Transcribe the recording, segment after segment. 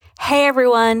Hey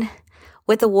everyone!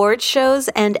 With award shows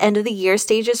and end of the year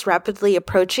stages rapidly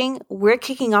approaching, we're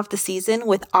kicking off the season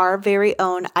with our very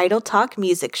own Idol Talk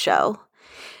music show.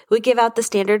 We give out the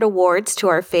standard awards to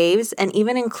our faves and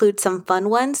even include some fun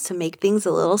ones to make things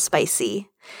a little spicy.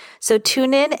 So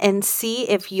tune in and see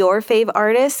if your fave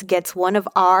artist gets one of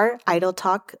our Idol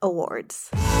Talk awards.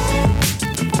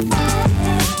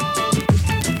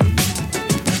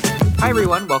 Hi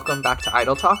everyone, welcome back to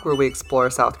Idol Talk, where we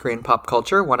explore South Korean pop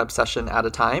culture one obsession at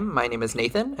a time. My name is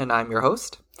Nathan, and I'm your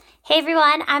host. Hey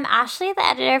everyone, I'm Ashley, the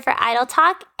editor for Idol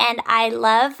Talk, and I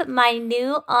love my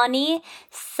new Oni,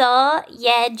 So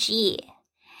Ye-ji.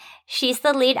 She's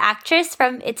the lead actress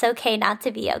from It's Okay Not to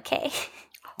Be Okay.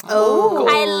 Oh,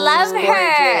 I love her.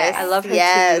 gorgeous. I love her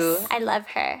too. I love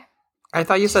her. I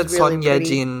thought you said She's really Son pretty.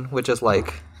 Ye-jin, which is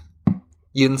like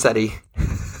Yoon Se-ri.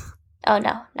 Oh,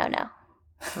 no.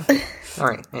 All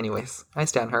right, anyways, I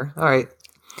stand her. All right,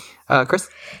 Chris?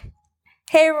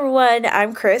 Hey everyone,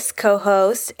 I'm Chris,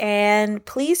 co-host, and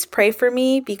please pray for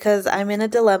me because I'm in a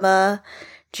dilemma.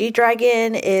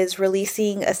 G-Dragon is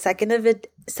releasing a second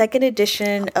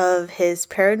edition of his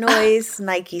Paranoise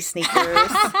Nike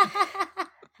sneakers.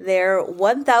 They're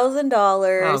 $1,000,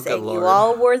 Oh, good and you Lord.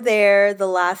 all were there the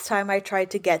last time I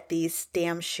tried to get these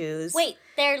damn shoes. Wait,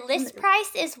 their list price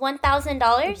is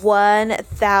 $1,000?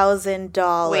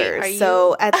 $1,000. Wait, are you-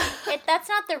 So at That's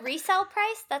not the resale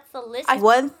price? That's the list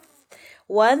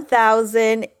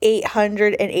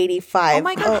 $1,885. Oh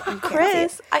my god, you can't see it.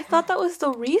 Chris, I thought that was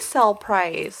the resale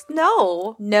price.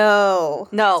 No. No.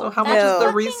 So how much is the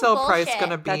fucking resale price bullshit.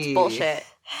 gonna be? That's bullshit.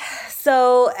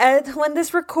 So when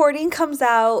this recording comes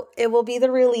out, it will be the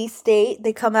release date.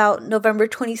 They come out November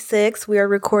 26th. We are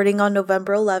recording on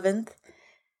November 11th.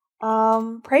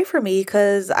 Pray for me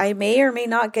because I may or may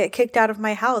not get kicked out of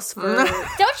my house for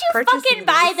Don't you purchasing fucking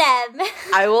buy them.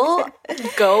 I will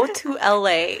go to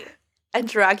LA and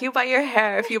drag you by your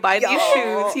hair if you buy these Yo.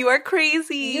 shoes. You are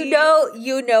crazy. you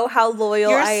know how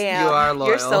loyal I am. You are loyal.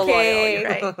 You're so Okay. loyal. You're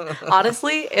right.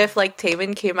 Honestly, if like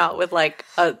Taemin came out with like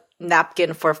a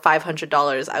napkin for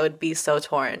 $500, I would be so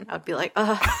torn. I'd be like,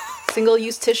 single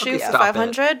use tissue Okay, for stop it.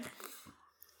 $500.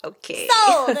 Okay.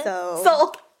 Sold. So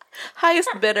Sold. Highest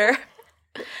bidder.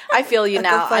 I feel you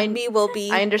now. GoFundMe will be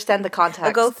I understand the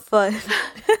context.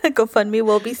 GoFundMe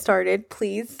will be started.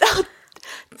 Please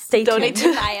stay Donate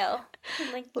tuned. Bio.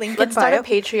 Link Let's in start a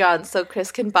bio. Patreon so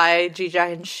Chris can buy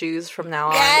G-Dragon shoes from now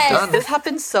on. Yes. Because this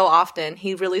happens so often.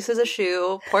 He releases a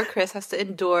shoe. Poor Chris has to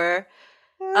endure.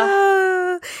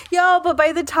 Yo, but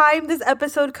by the time this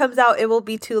episode comes out, it will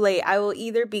be too late. I will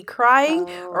either be crying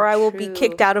or I will be true.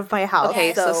 kicked out of my house.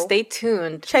 Okay, so stay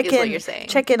tuned. check is in. what you're saying.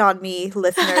 Check in on me,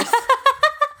 listeners.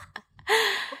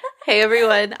 Hey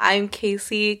everyone, I'm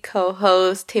Casey,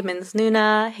 co-host Taemin's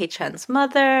Nuna, Haechan's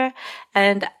mother,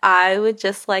 and I would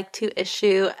just like to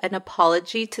issue an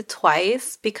apology to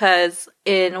Twice because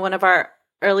in one of our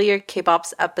earlier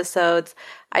K-pop's episodes,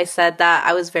 I said that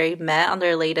I was very meh on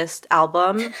their latest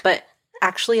album, but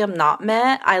actually I'm not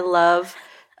meh. I love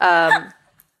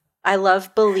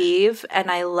Believe, and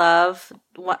I love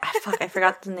I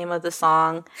forgot the name of the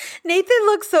song. Nathan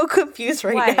looks so confused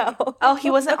right Why? now. Oh, he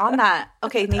wasn't on that.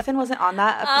 Okay, Nathan wasn't on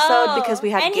that episode because we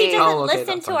had and Gabe. he doesn't Oh, okay,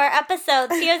 listen that's to fine. our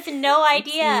episodes. He has no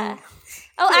idea.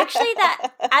 Oh, actually,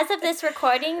 that as of this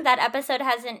recording, that episode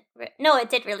hasn't. No, it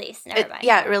did release. Never mind.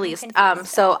 It released. I'm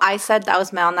confused. So I said that I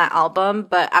was meh on that album,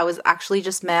 but I was actually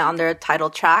just meh on their title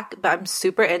track. But I'm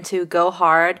super into Go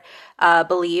Hard,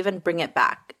 Believe, and Bring It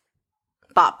Back.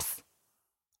 Bops.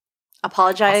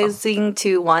 Apologizing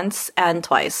to once and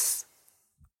twice.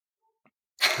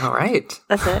 All right.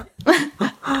 That's it.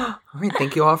 All right.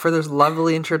 Thank you all for those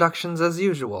lovely introductions as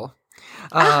usual.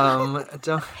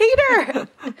 Don't Hater!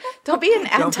 Don't be an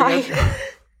Don't anti.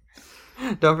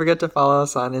 Don't forget to follow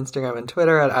us on Instagram and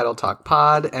Twitter at Idol Talk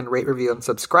Pod and rate, review, and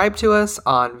subscribe to us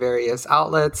on various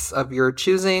outlets of your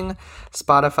choosing: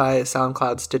 Spotify,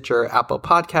 SoundCloud, Stitcher, Apple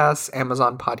Podcasts,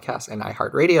 Amazon Podcasts, and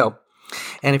iHeartRadio.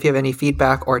 And if you have any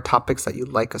feedback or topics that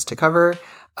you'd like us to cover,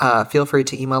 feel free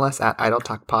to email us at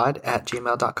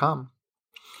idoltalkpod@gmail.com.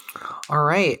 All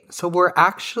right. So we're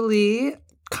actually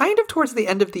kind of towards the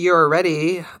end of the year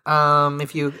already.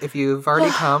 If you've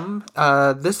already come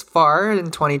this far in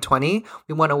 2020,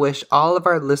 we want to wish all of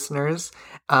our listeners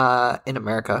in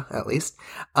America, at least,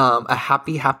 a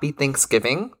happy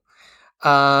Thanksgiving.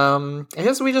 I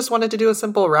guess we just wanted to do a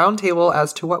simple roundtable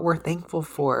as to what we're thankful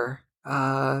for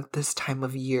this time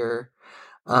of year.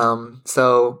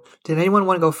 So did anyone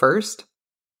want to go first?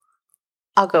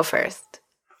 I'll go first.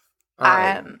 All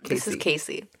right, This is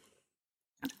Casey. Casey.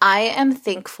 I am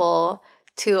thankful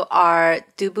to our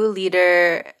Dubu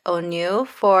leader Onyu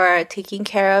for taking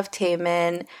care of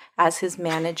Taemin as his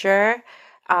manager.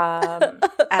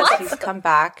 As he's come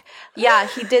back. Yeah,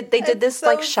 they did this so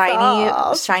like shiny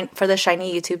for the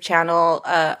Shiny YouTube channel.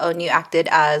 Onyu acted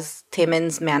as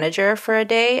Taemin's manager for a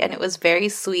day, and it was very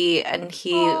sweet. And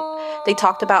they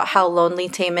talked about how lonely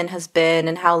Taemin has been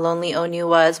and how lonely Onyu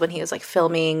was when he was like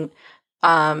filming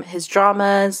his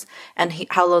dramas, and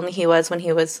how lonely he was when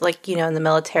he was like, you know, in the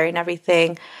military and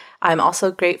everything. I'm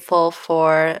also grateful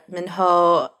for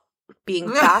Minho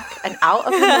being back and out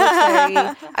of the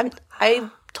military. I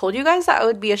told you guys that I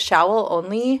would be a Shawl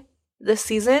only this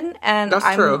season, and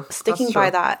I'm sticking by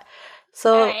that.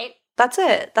 So that's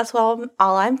it. That's all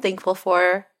I'm thankful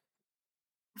for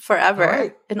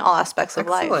forever in all aspects of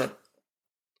life.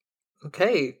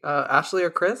 Okay, Ashley or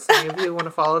Chris, any of you want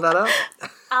to follow that up?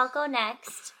 I'll go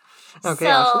next. Okay, so,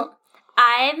 Ashley.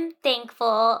 I'm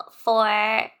thankful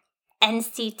for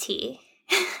NCT.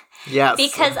 Yes.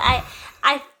 Because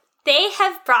they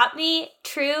have brought me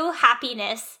true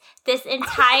happiness this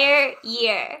entire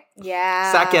year.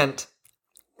 Yeah. Second.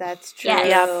 That's true. Yes.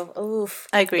 Yeah. Oof.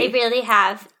 I agree. They really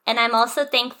have. And I'm also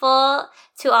thankful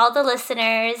to all the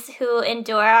listeners who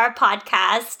endure our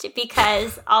podcast,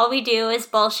 because all we do is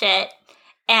bullshit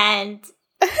and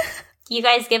you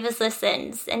guys give us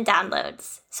listens and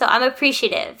downloads. So I'm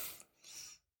appreciative.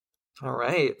 All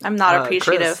right. I'm not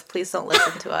appreciative. Chris. Please don't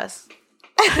listen to us.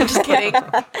 I'm just kidding.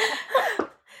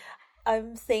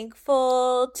 I'm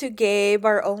thankful to Gabe,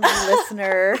 our only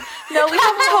listener. No, we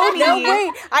have Tony. No,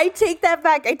 wait. I take that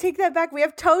back. We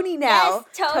have Tony now.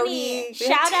 Yes, Tony. We have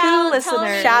Shout two out, listeners.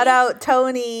 Tony. Shout out,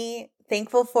 Tony.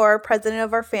 Thankful for president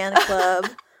of our fan club.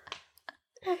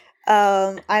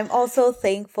 I'm also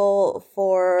thankful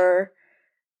for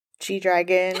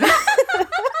G-Dragon.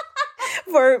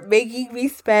 For making me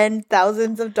spend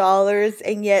thousands of dollars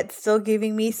and yet still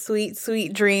giving me sweet,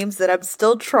 sweet dreams that I'm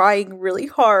still trying really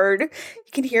hard.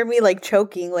 You can hear me like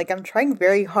choking, like I'm trying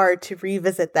very hard to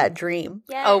revisit that dream.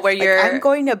 Yes. Oh, where you're I'm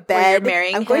going to bed.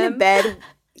 marrying I'm going him? to bed.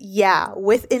 Yeah,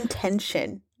 with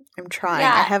intention. I'm trying.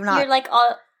 Yeah, I have not. You're like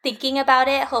all thinking about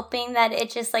it, hoping that it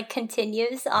just like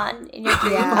continues on in your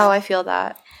dream. Yeah. Oh, I feel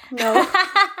that. No,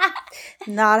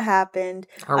 not happened.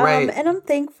 All right. And I'm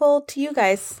thankful to you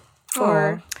guys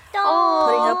for putting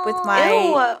up with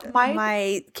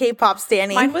my K-pop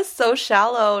standing. Mine was so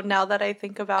shallow now that I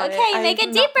think about it. Okay, make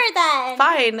it deeper then.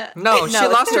 Fine. No, she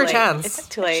it's lost too her late. chance. It's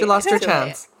too late. She lost her It's too late.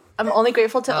 chance. I'm only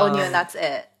grateful to Onyu, and that's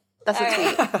it. That's a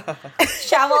tweet.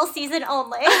 Shovel season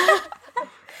only.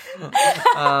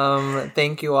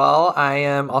 Thank you all. I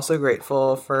am also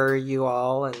grateful for you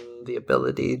all and the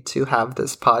ability to have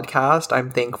this podcast.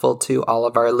 I'm thankful to all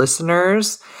of our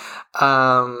listeners.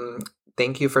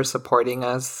 Thank you for supporting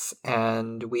us,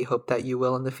 and we hope that you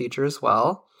will in the future as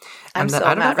well. I'm and so I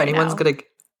don't know mad if right anyone's now.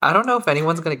 I don't know if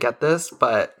anyone's gonna get this,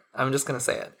 but I'm just gonna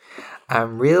say it.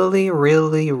 I'm really,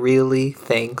 really, really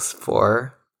thanks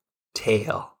for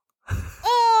Tail.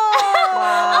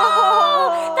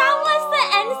 Oh, that was the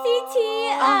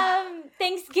NCT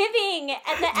Thanksgiving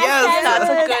and the Yes, That's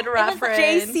a SM. good It was reference.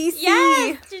 JCC.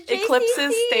 Yes,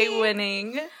 Eclipses JCC. stay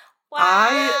winning.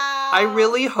 Wow. I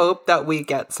really hope that we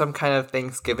get some kind of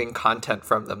Thanksgiving content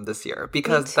from them this year,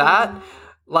 because that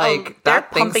they're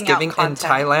that pumping out Thanksgiving in content.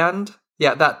 Thailand,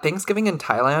 that Thanksgiving in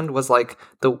Thailand was like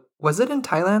was it in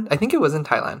Thailand? I think it was in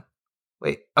Thailand.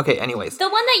 Wait, okay, anyways. The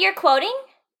one that you're quoting?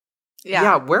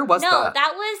 Yeah, where was No, that?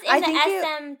 that was I in think the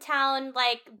SM Town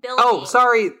like building. Oh,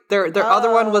 sorry. Their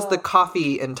other one was the Oh.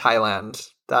 coffee in Thailand.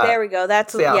 There we go.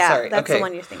 That's Yeah, sorry. that's Okay. the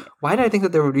one you're thinking. Why did I think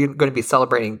that they were going to be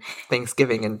celebrating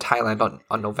Thanksgiving in Thailand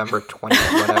on November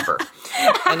 20th, whatever?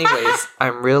 Anyways,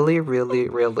 I'm really, really,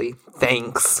 really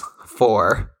thanks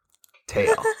for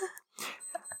Tail.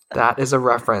 That is a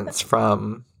reference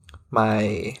from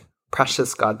my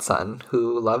precious godson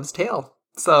who loves Tail.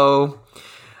 So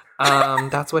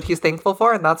that's what he's thankful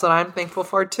for, and that's what I'm thankful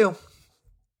for too.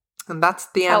 And that's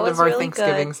the That end was of our really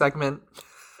Thanksgiving good. segment.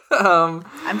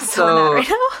 I'm so mad right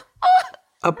now.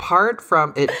 Apart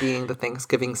from it being the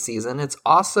Thanksgiving season, it's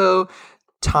also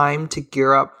time to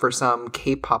gear up for some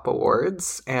K-pop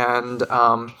awards. And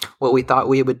what we thought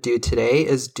we would do today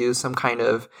is do some kind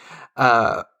of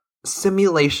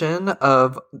simulation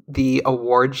of the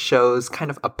award shows, kind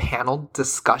of a panel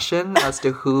discussion as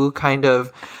to who kind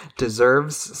of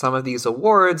deserves some of these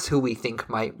awards, who we think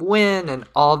might win, and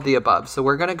all of the above. So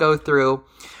we're going to go through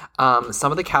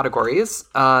some of the categories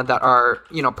that are,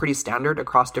 pretty standard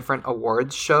across different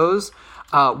awards shows.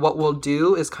 What we'll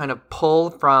do is kind of pull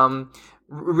from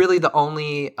really the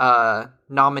only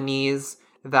nominees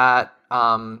that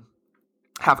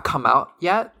have come out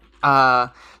yet.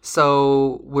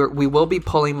 So we will be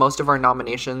pulling most of our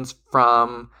nominations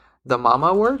from the Mama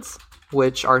Awards,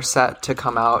 which are set to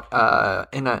come out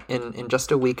in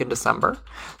just a week in December.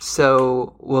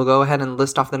 So we'll go ahead and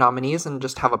list off the nominees and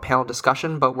just have a panel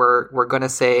discussion. But we're going to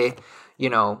say,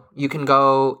 you can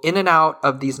go in and out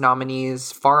of these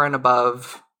nominees far and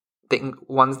above the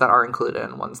ones that are included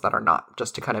and ones that are not,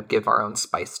 just to kind of give our own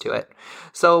spice to it.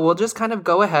 So we'll just kind of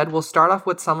go ahead. We'll start off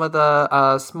with some of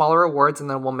the smaller awards, and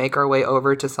then we'll make our way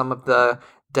over to some of the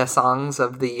Daesangs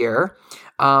of the year.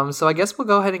 So I guess we'll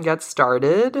go ahead and get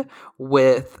started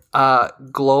with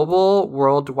Global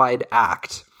Worldwide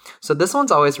Act. So this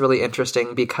one's always really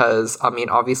interesting because,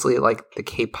 obviously, like, the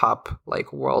K-pop,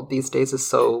 like, world these days is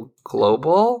so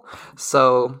global.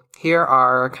 So here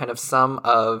are kind of some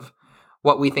of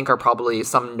what we think are probably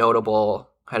some notable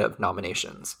kind of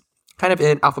nominations, kind of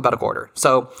in alphabetical order.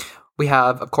 So we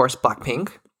have, of course,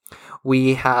 Blackpink.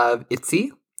 We have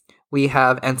ITZY. We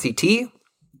have NCT.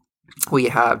 We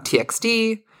have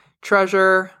TXT,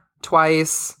 Treasure,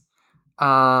 Twice.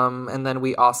 And then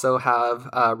we also have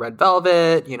Red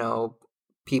Velvet,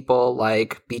 people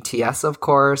like BTS, of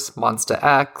course, Monsta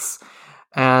X.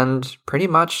 And pretty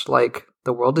much, like,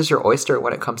 the world is your oyster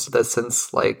when it comes to this,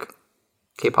 since, like,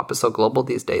 K-pop is so global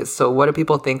these days. So what do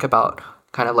people think about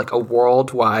kind of like a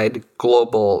worldwide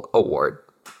global award?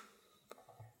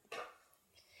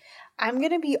 I'm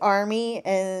going to be Army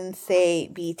and say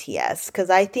BTS,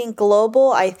 because I think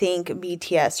global, I think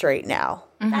BTS right now.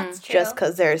 That's true. Just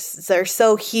because they're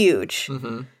so huge.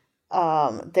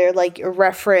 They're like a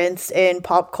reference in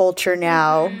pop culture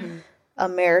now.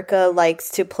 America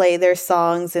likes to play their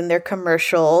songs in their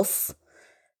commercials.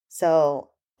 So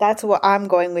that's what I'm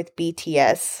going with,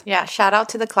 BTS. Yeah, shout out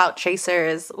to the Clout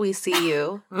Chasers. We see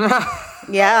you.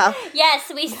 Yeah.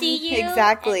 Yes, we see you.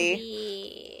 Exactly. And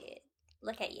we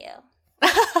look at you.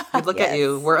 We look at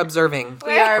you. We're observing.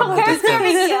 We're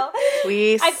observing you.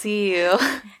 We see you.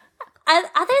 Other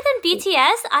than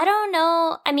BTS, I don't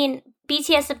know. I mean,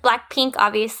 BTS and Blackpink,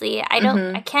 obviously.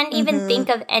 I can't even think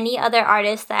of any other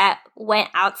artist that went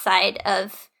outside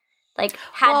of, like,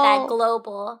 had that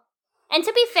global. And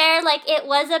to be fair, like, it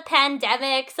was a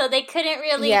pandemic, so they couldn't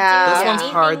really do This one's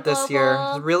anything hard this year.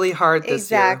 global. It's really hard this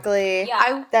year. Exactly.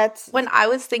 Yeah. When I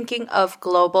was thinking of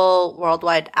Global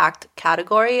Worldwide Act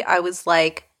category, I was,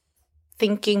 like,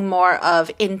 thinking more of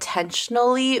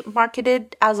intentionally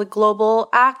marketed as a global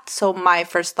act. So my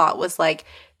first thought was, like,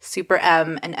 Super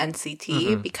M and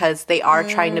NCT, because they are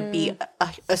trying to be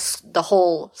the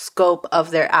whole scope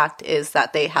of their act is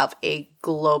that they have a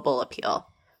global appeal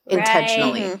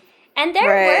intentionally. And there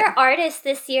were artists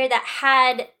this year that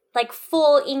had, like,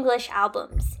 full English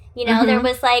albums. There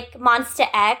was, like, Monsta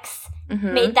X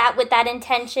made that with that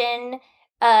intention.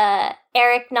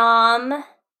 Eric Nam.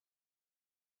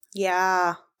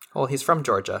 Yeah. Well, he's from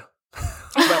Georgia.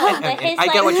 I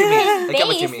get what you mean. I get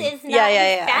what you mean. Is not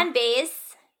his fan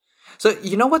base. So,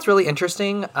 what's really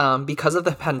interesting? Because of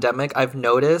the pandemic, I've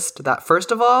noticed that,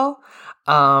 first of all,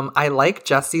 I like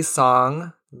Jessie's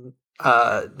song,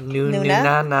 Nuna.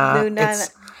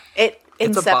 It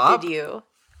It's a incepted bop. you.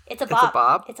 It's a It's a bop.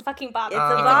 bop. It's a fucking bop. It's a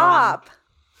bop.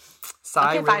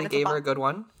 Psy Okay, fine, really it's a gave her a bop. good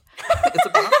one. It's a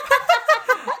bop.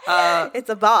 It's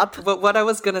a bop. But what I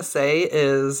was going to say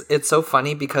is it's so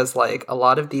funny because, like, a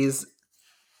lot of these...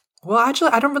 Well,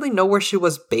 actually, I don't really know where she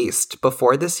was based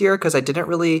before this year because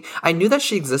I knew that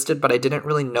she existed, but I didn't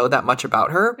really know that much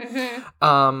about her.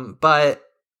 But,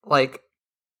 like,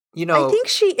 I think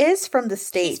she is from the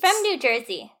States. She's from New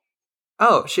Jersey.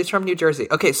 Oh, she's from New Jersey.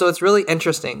 Okay, so it's really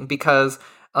interesting because,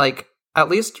 like, at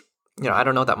least, I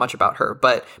don't know that much about her,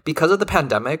 but because of the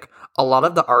pandemic, a lot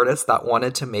of the artists that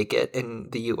wanted to make it in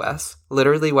the US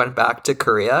literally went back to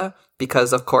Korea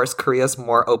because, of course, Korea's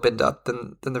more opened up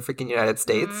than the freaking United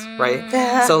States,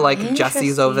 right? So, like,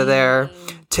 Jessie's over there.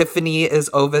 Tiffany is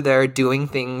over there doing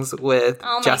things with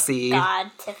Jessie. Oh my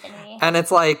God, Tiffany. And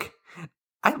it's like,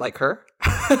 I like her.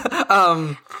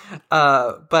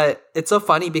 But it's so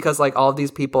funny because, like, all of these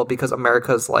people, because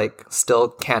America's, like, still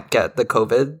can't get the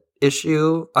COVID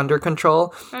issue under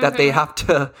control, that they have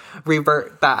to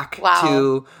revert back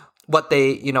to what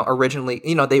they, originally,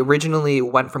 they originally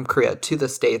went from Korea to the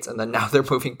States, and then now they're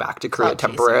moving back to Korea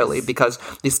temporarily because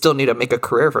they still need to make a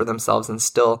career for themselves and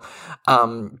still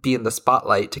be in the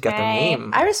spotlight to get their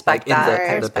name. I respect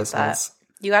that. In the business.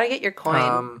 That. You got to get your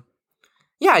coin.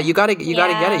 Yeah, you gotta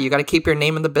get it. You gotta keep your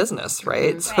name in the business,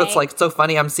 right? So it's like so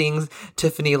funny. I'm seeing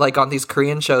Tiffany like on these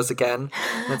Korean shows again.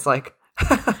 And it's like,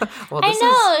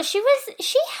 well, she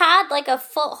had like a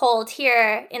foothold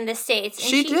here in the States.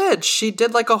 And she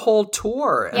did like a whole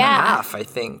tour and a half, I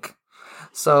think.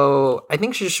 So I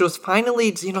think she was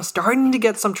finally, starting to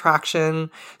get some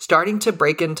traction, starting to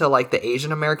break into like the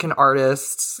Asian American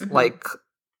artists, like,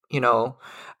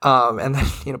 and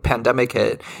then, pandemic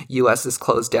hit, US is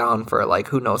closed down for like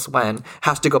who knows when,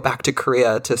 has to go back to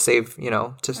Korea to save,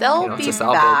 They'll be to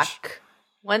salvage. back.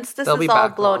 Once this is all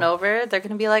blown though. over, they're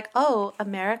going to be like, oh,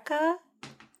 America?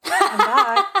 I'm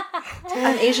back.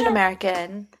 I'm Asian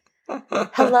American.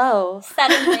 Hello.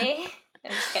 Suddenly.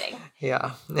 I'm just kidding.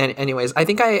 Yeah. And anyways, I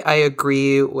think I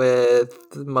agree with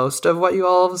most of what you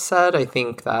all have said. I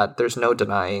think that there's no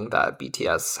denying that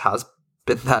BTS has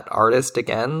been that artist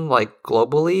again, like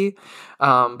globally.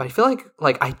 But I feel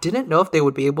like I didn't know if they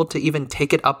would be able to even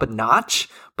take it up a notch.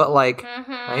 But like,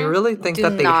 I really think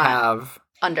that they have.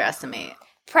 Underestimate.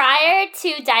 Prior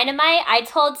to Dynamite, I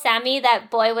told Sammy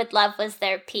that Boy With Love was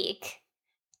their peak.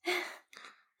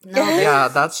 No. Yeah,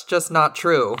 that's just not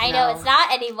true. I know, it's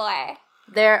not anymore.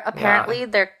 They're apparently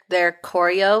their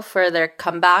choreo for their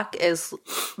comeback is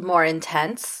more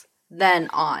intense than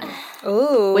On.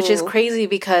 Ooh. Which is crazy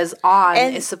because On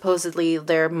is supposedly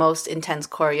their most intense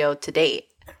choreo to date.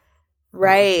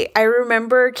 Right. I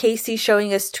remember Casey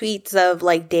showing us tweets of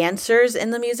like dancers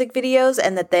in the music videos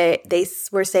and that they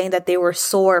were saying that they were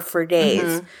sore for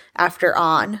days after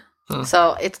On.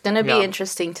 So it's going to be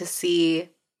interesting to see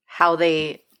how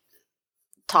they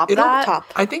top that.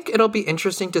 I think it'll be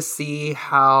interesting to see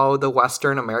how the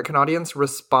Western American audience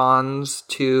responds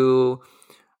to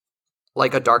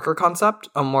like a darker concept,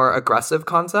 a more aggressive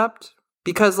concept,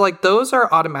 because like those are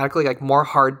automatically like more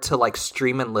hard to like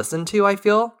stream and listen to, I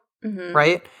feel.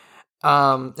 Right?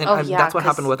 That's what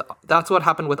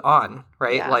happened with On,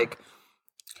 right? Yeah. Like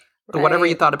whatever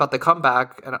you thought about the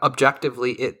comeback, and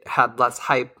objectively it had less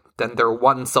hype than their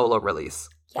one solo release.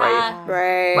 Yeah.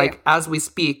 Right. Like as we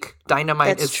speak,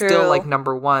 Dynamite That's is true. still like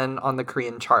number 1 on the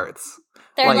Korean charts.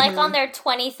 They're like on their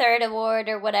 23rd award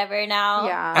or whatever now.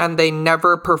 Yeah. And they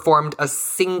never performed a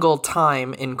single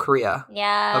time in Korea.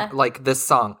 Yeah. Like this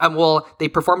song. Well, they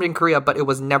performed in Korea, but it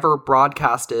was never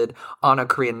broadcasted on a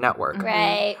Korean network.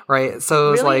 Right. Right? So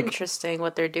it was really like interesting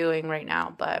what they're doing right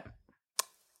now, but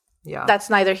yeah. that's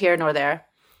neither here nor there.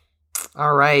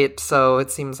 All right. So it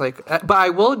seems like but I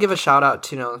will give a shout out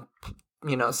to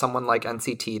someone like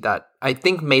NCT that I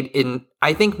think made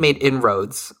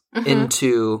inroads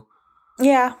into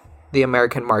the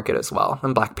American market as well,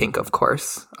 and Blackpink, of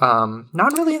course.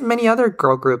 Not really many other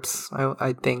girl groups,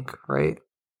 I think, right?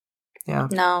 Yeah.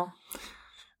 No.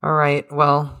 All right.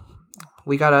 Well,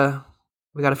 we gotta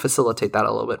facilitate that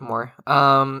a little bit more.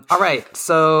 All right.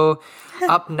 So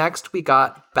up next, we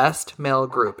got Best Male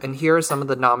Group, and here are some of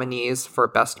the nominees for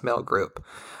Best Male Group: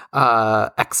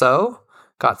 EXO,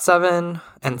 GOT7,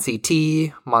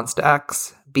 NCT, Monsta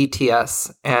X,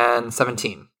 BTS, and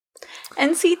 17.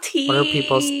 NCT. What are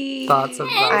people's thoughts of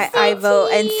that? I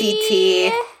vote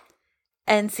NCT.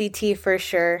 NCT for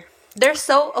sure. They're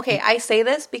so okay. I say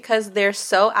this because they're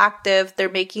so active. They're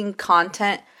making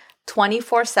content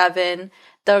 24/7.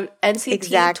 The NCT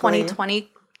Exactly.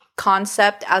 2020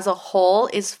 concept as a whole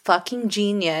is fucking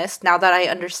genius. Now that I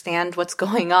understand what's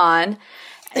going on,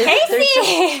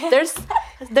 there's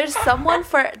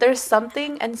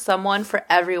something and someone for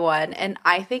everyone, and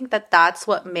I think that that's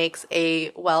what makes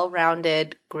a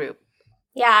well-rounded group.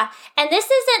 Yeah. And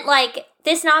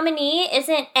this nominee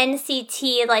isn't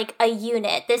NCT like a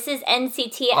unit. This is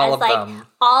NCT All as of like them.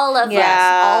 all of All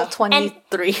us.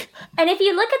 23. And if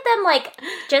you look at them like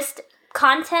just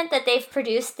content that they've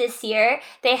produced this year,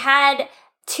 they had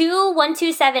 2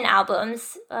 127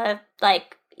 albums,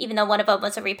 even though one of them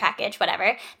was a repackage,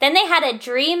 whatever. Then they had a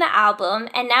Dream album,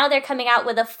 and now they're coming out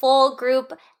with a full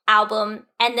group album,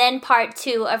 and then part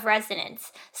 2 of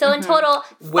Resonance. So in total,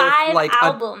 5 like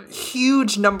albums. a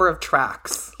huge number of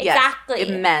tracks. Exactly.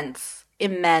 Yes,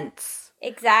 immense.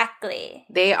 Exactly.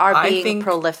 They are I being think-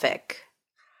 prolific.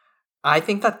 I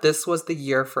think that this was the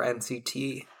year for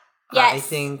NCT. Yes. I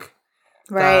think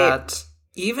Right. that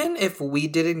even if we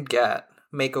didn't get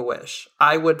Make-A-Wish,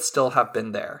 I would still have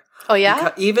been there. Oh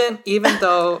yeah? Even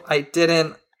though I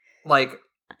didn't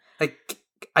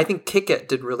I think Kick It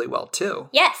did really well too.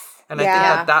 Yes. And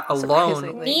Yeah. I think that alone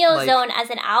Surprisingly. Neozone as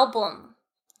an album.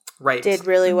 right. Did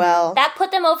really well. That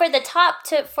put them over the top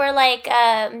for like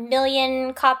a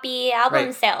million copy album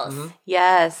Right. sales. Mhm.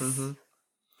 Yes. Mhm.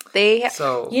 They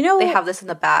So they have this in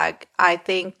the bag. I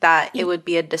think that it would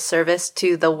be a disservice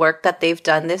to the work that they've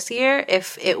done this year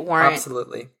if it weren't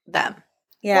absolutely. them.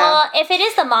 Yeah. Well, if it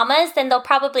is the Mamas, then they'll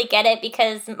probably get it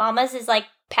because Mamas is like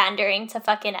pandering to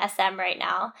fucking SM right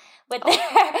now with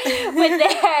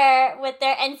their with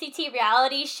their NCT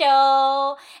reality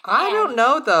show. I don't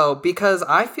know though, because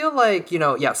I feel like,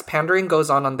 yes, pandering goes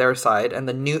on their side, and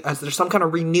there's some kind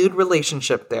of renewed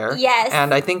relationship there. Yes.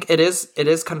 And I think it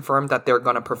is confirmed that they're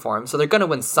going to perform, so they're going to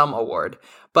win some award.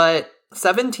 But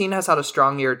 17 has had a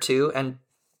strong year too, and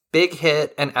Big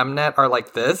Hit and Mnet are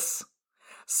like this.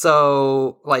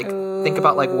 So like think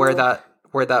about like where that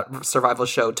survival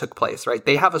show took place, right?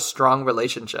 They have a strong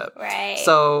relationship. Right.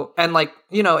 So, and like,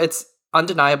 it's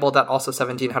undeniable that also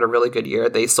 17 had a really good year.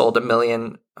 They sold a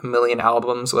million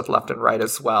albums with Left and Right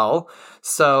as well.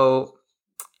 So,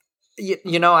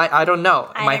 I don't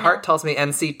know. My heart tells me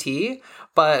NCT,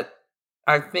 but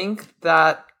I think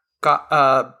that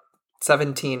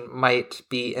 17 might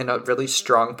be in a really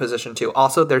strong position too.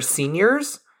 Also, they're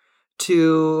seniors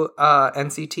to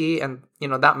NCT, and,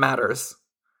 that matters.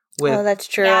 With that's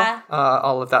true. Yeah.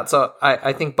 all of that. So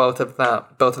I think both of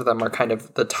them are kind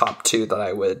of the top two that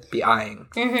I would be eyeing.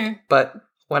 Mm-hmm. But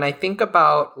when I think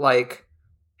about like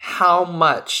how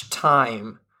much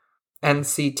time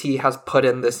NCT has put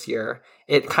in this year,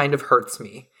 it kind of hurts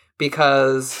me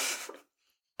because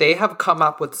they have come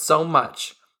up with so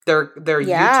much. Their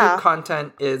YouTube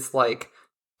content is like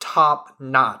top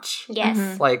notch. Yes.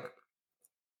 Mm-hmm. Like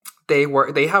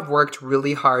they have worked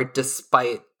really hard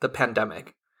despite the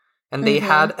pandemic. And they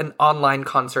had an online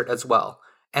concert as well,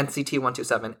 NCT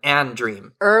 127 and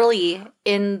Dream. Early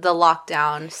in the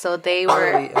lockdown, so they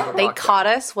caught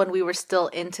us when we were still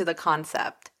into the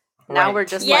concept. Now Right. we're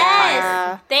just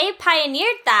Yes. They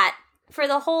pioneered that for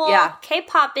the whole Yeah.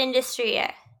 K-pop industry.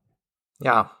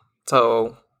 Yeah.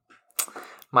 So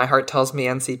my heart tells me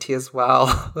NCT as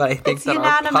well. I think It's that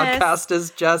unanimous. our podcast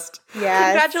is just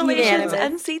Congratulations,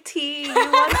 unanimous. NCT! You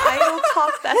won Idol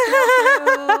Talk Best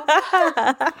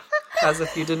Group. as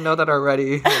if you didn't know that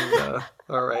already. And,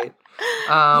 all right.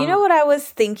 You know what I was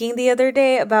thinking the other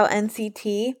day about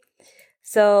NCT?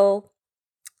 So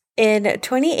in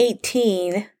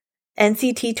 2018,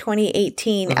 NCT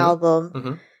 2018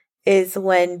 album is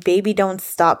when Baby Don't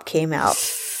Stop came out.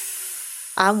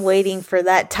 I'm waiting for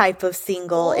that type of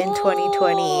single in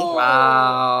 2020.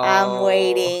 Wow. I'm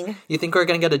waiting. You think we're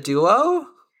going to get a duo?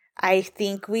 I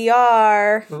think we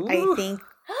are. Ooh. I think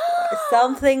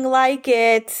something like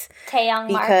it. Taeyang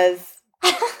Mark. Because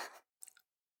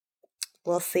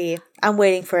we'll see. I'm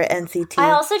waiting for NCT.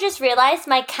 I also just realized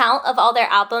my count of all their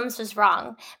albums was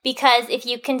wrong. Because if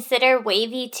you consider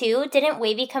Wavy too, didn't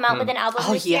Wavy come out with an album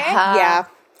this year? yeah.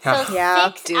 So Yeah.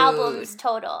 6 Dude. albums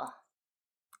total.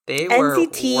 They were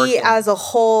NCT working. as a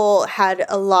whole had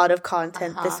a lot of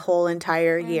content this whole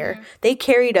entire year. They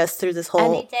carried us through this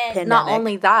whole they did. pandemic. Not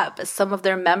only that, but some of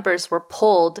their members were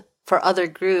pulled for other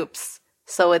groups.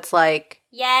 So it's like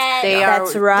Yes.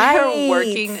 That's right. They're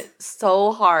working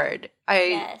so hard.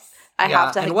 Yes. I Yeah,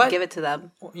 have to and what- give it to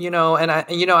them.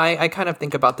 I kind of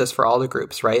think about this for all the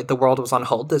groups, right? The world was on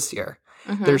hold this year.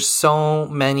 There's so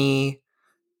many,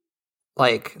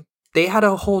 like, they had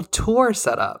a whole tour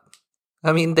set up.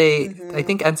 I mean, I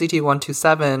think NCT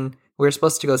 127, we were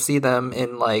supposed to go see them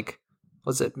in, like,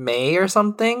 was it May or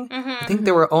something? I think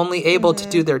they were only able to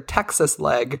do their Texas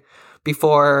leg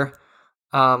before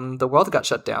the world got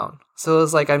shut down. So it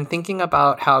was like, I'm thinking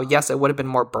about how, yes, it would have been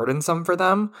more burdensome for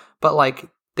them, but, like,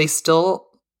 they still,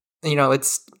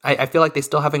 I feel like they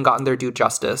still haven't gotten their due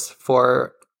justice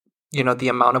for, the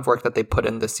amount of work that they put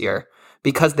in this year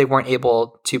because they weren't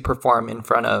able to perform in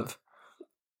front of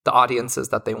the audiences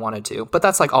that they wanted to. But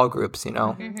that's like all groups,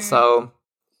 So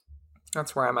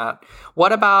that's where I'm at.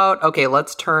 What about, okay,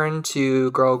 let's turn to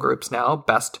girl groups now.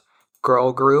 Best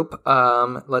girl group.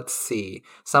 Let's see.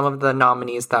 Some of the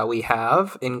nominees that we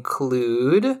have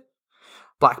include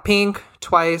Blackpink,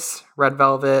 Twice, Red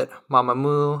Velvet,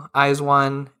 Mamamoo,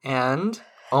 IZ*ONE, and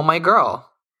Oh My Girl.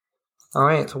 All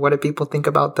right, so what do people think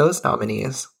about those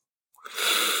nominees?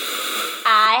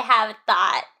 I have a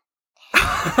thought.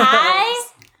 I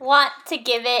want to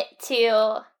give it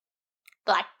to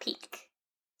Blackpink.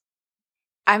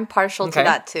 I'm partial to Okay.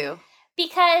 that too.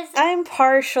 Because I'm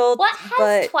partial, What has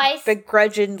but Twice-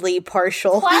 begrudgingly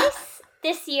partial. Twice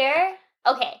this year,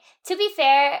 okay, to be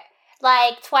fair,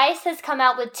 like Twice has come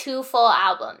out with 2 full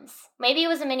albums. Maybe it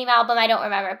was a mini album, I don't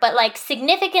remember, but like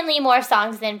significantly more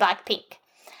songs than Blackpink.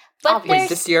 But Wait, there's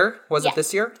this year? Was Yeah. it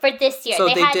this year? for this year. So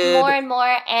they they had did- more and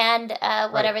more and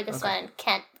whatever Right, this okay. one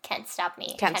can't stop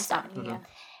me. Can't stop me. Yeah.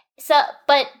 So,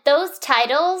 but those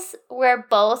titles were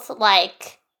both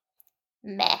like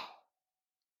meh.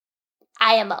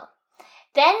 IMO.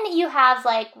 Then you have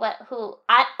like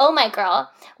Oh My Girl,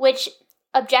 which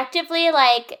objectively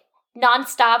like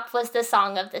Nonstop was the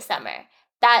song of the summer.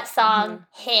 That song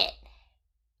hit.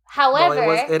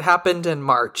 However, it happened in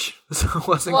March, so it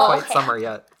wasn't quite summer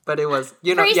yet. But it was,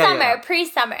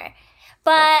 pre-summer.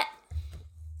 But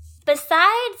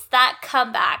besides that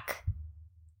comeback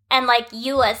and like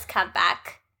Yua's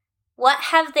comeback, what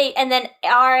have they, and then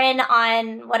RN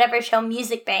on whatever show,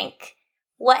 Music Bank,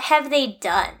 what have they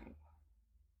done?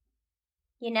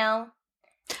 You know?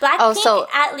 Blackpink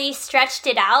at least stretched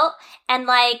it out and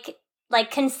like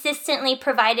consistently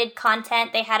provided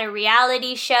content. They had a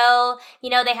reality show, you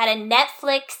know, they had a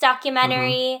Netflix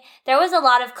documentary. There was a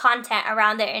lot of content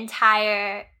around their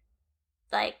entire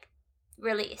like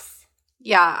release.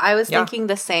 Yeah, I was thinking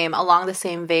the same, along the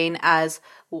same vein as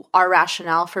our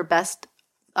rationale for best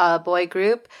boy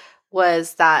group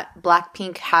was that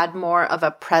Blackpink had more of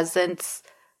a presence,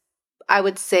 I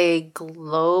would say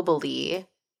globally,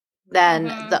 than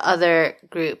the other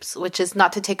groups, which is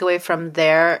not to take away from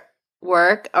their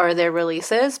work or their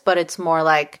releases, but it's more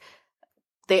like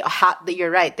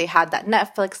you're right, they had that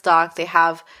Netflix doc, they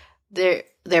have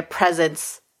their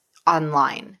presence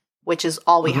online, which is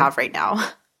all we have right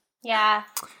now. Yeah,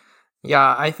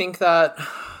 I think that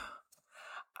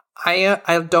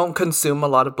I don't consume a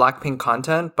lot of Blackpink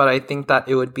content, but I think that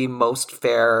it would be most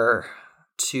fair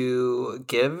to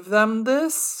give them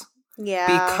this. Yeah,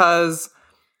 because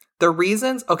the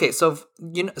reasons,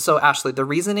 so Ashley, the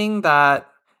reasoning that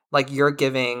like you're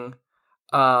giving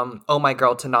Oh My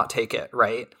Girl to not take it,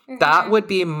 right? That would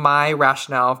be my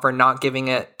rationale for not giving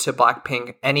it to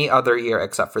Blackpink any other year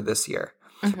except for this year.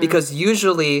 Because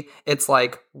usually it's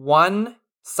like one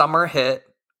summer hit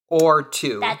or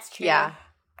two. That's true. Yeah.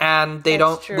 And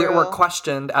we're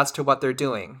questioned as to what they're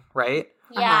doing, right?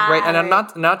 Yeah. Right. And I'm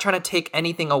not trying to take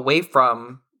anything away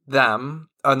from them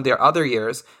on their other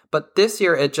years, but this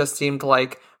year it just seemed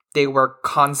like they were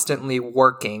constantly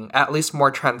working, at least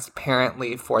more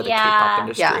transparently for the K-pop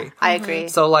industry. Yeah, I agree.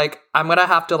 So, like, I'm going to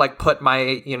have to, like, put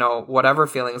my, you know, whatever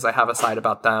feelings I have aside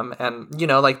about them. And, you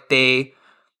know, like, they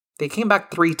came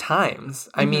back 3 times.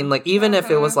 I mean, like, even if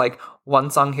it was, like,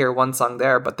 one song here, one song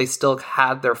there, but they still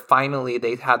had their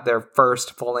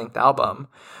first full-length album,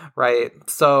 right?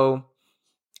 So,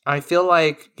 I feel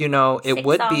like, you know, it 6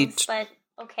 would songs, be... but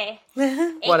okay.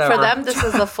 Whatever. For them, this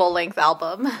is a full-length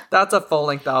album. That's a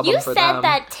full-length album for them. You said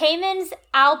that Taemin's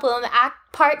album,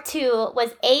 Part 2,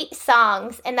 was 8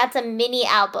 songs, and that's a mini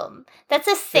album. That's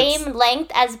the same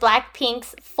length as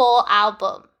Blackpink's full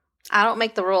album. I don't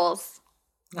make the rules.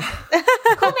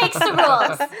 Who makes the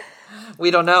rules? We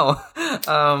don't know.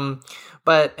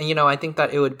 But, you know, I think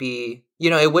that it would be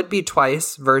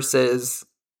Twice versus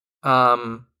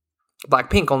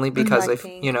Blackpink, only because,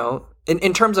 you know,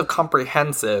 in terms of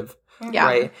comprehensive,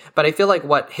 right? But I feel like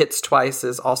what hits Twice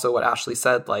is also what Ashley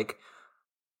said, like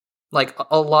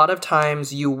a lot of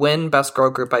times you win Best Girl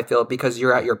Group, I feel, because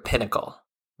you're at your pinnacle,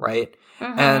 right?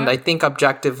 And I think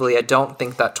objectively, I don't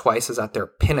think that Twice is at their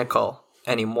pinnacle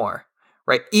anymore,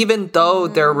 right? Even though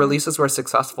their releases were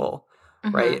successful,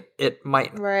 right? It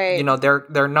might, you know,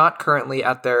 they're not currently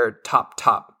at their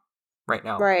top right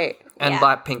now. Right. And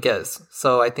Blackpink is.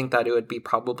 So I think that it would be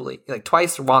probably, like,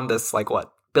 Twice won this, like,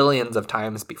 what, billions of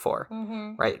times before,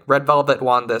 right? Red Velvet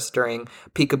won this during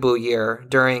Peekaboo year,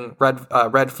 during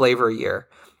Red Flavor year,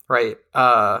 right?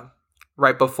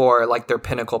 Right before, like, their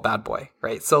pinnacle Bad Boy,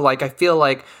 right? So, like, I feel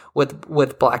like with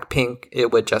Blackpink,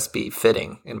 it would just be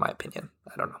fitting, in my opinion.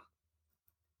 I don't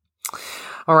know.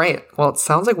 All right. Well, it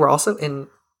sounds like we're also in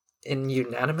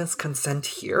unanimous consent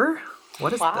here.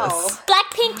 What is this?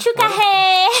 Blackpink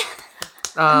chukahe!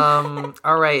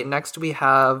 All right. Next, we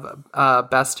have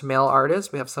Best Male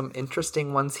Artist. We have some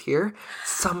interesting ones here.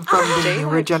 Some from the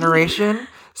newer generation,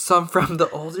 some from the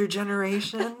older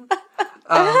generation.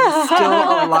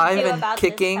 Still alive and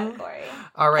kicking.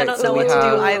 All right. I don't know what to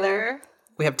do either.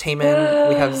 We have Taemin,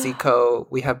 we have Zico,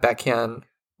 we have Baekhyun,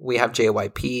 we have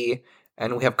JYP,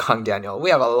 and we have Kang Daniel.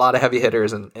 We have a lot of heavy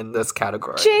hitters in this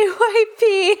category.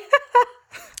 JYP.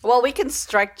 Well, we can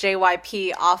strike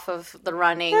JYP off of the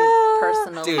running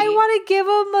personally. Dude. I want to give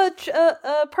him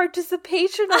a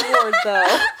participation award,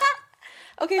 though.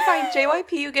 Okay, fine.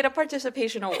 JYP, you get a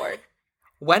participation award.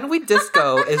 When We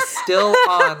Disco is still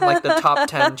on, like, the top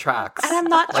 10 tracks. And I'm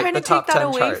not like, trying to take that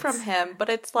away charts. from him, but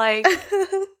it's like,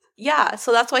 yeah,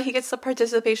 so that's why he gets the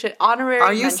participation honorary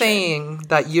Are you mention. saying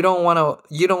that you don't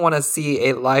want to see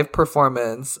a live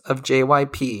performance of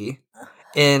JYP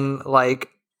in, like,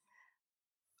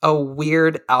 a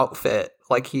weird outfit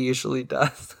like he usually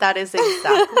does? That is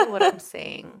exactly what I'm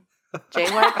saying.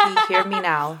 JYP, hear me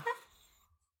now.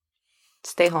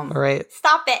 Stay home. All right.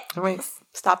 Stop it. All right.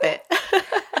 Stop it.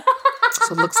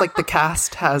 So it looks like the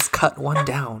cast has cut one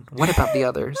down. What about the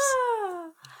others?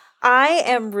 I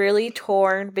am really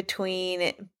torn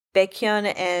between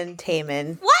Baekhyun and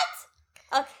Taemin.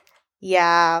 What? Okay.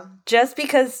 Yeah, just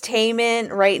because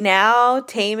right now,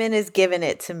 Taemin is giving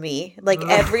it to me. Like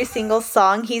every single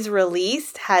song he's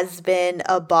released has been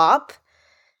a bop.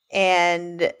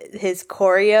 And his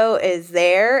choreo is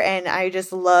there, and I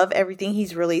just love everything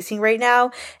he's releasing right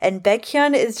now. And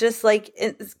Baekhyun is just like,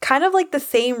 it's kind of like the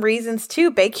same reasons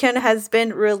too. Baekhyun has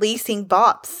been releasing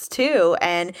bops too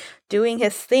and doing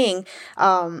his thing.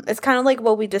 It's kind of like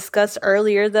what we discussed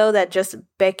earlier, though, that just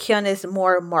Baekhyun is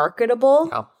more marketable.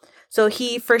 Yeah. So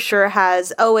he for sure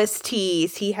has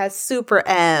OSTs, he has Super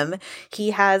M,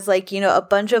 he has like, a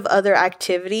bunch of other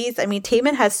activities. I mean,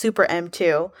 Taemin has Super M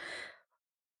too.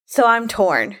 So I'm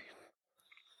torn.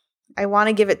 I want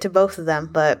to give it to both of them,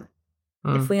 but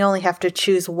if we only have to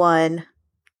choose one,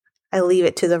 I leave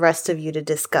it to the rest of you to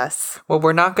discuss. Well,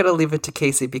 we're not going to leave it to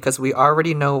Casey because we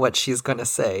already know what she's going to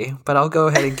say, but I'll go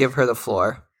ahead and give her the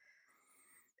floor.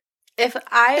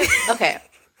 Okay.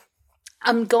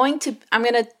 I'm going to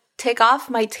take off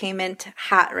my Taemin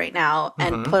hat right now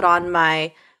and put on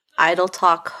my Idol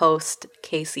Talk host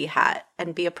Casey hat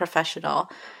and be a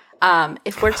professional.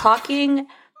 If we're talking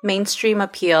mainstream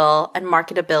appeal and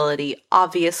marketability,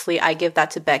 obviously I give that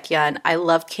to Baekhyun. I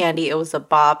love Candy. It was a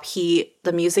bop.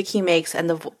 The music he makes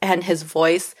and his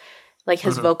voice, like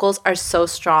his vocals are so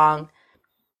strong.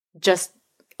 Just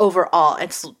overall,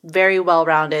 it's very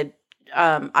well-rounded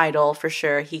idol for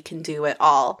sure. He can do it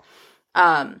all.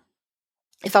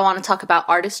 If I want to talk about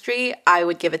artistry, I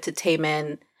would give it to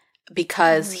Taemin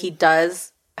because he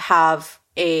does have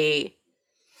a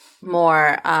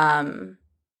more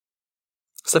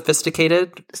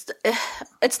sophisticated.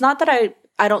 It's not that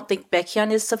I don't think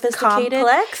Baekhyun is sophisticated.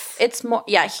 Complex? It's more,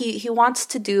 yeah, he wants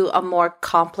to do a more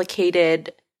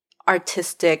complicated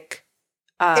artistic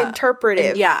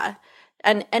interpretive.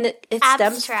 And it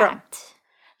stems from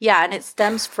and it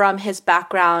stems from his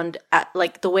background at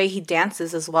like the way he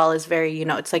dances as well is very,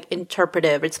 it's like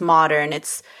interpretive, it's modern,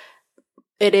 it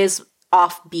is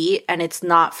offbeat, and it's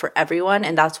not for everyone,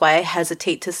 and that's why I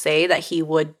hesitate to say that he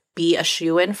would be a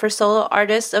shoo-in for solo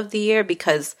artist of the year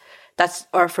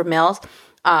or for males,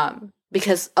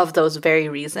 because of those very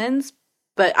reasons.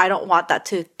 But I don't want that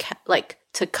to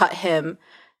cut him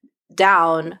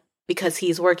down because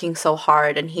he's working so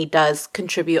hard and he does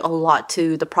contribute a lot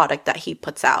to the product that he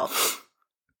puts out.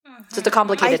 So it's a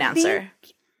complicated answer.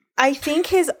 I think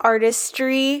his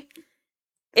artistry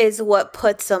is what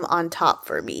puts him on top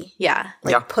for me. Yeah.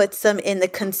 Puts him in the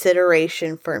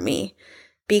consideration for me.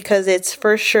 Because it's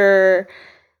for sure,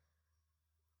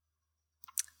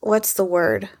 what's the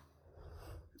word?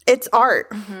 It's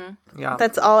art. Yeah.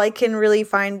 That's all I can really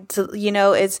find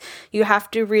is you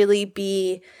have to really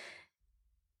be,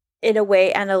 in a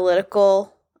way,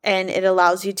 analytical, and it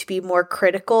allows you to be more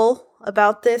critical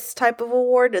about this type of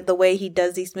award, the way he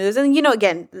does these moves. And,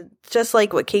 again, just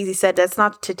like what Casey said, that's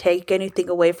not to take anything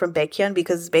away from Baekhyun,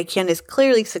 because Baekhyun is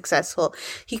clearly successful.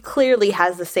 He clearly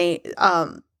has the same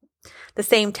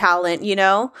talent,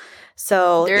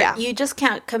 So, you just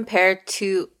can't compare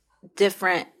two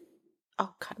different.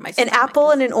 Oh God, an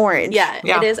apple and an orange. Yeah.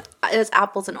 It is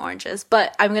apples and oranges.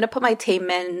 But I'm gonna put my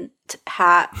Taemin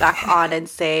hat back on and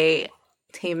say,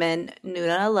 Taemin,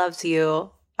 Nuna loves you.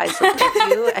 I support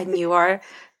you, and you are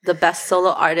the best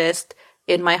solo artist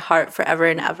in my heart forever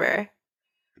and ever.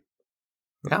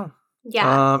 Yeah.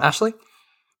 Yeah. Ashley?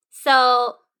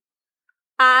 So,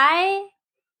 as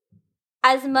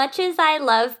much as I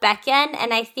love Baekhyun,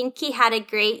 and I think he had a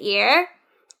great year,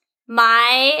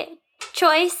 my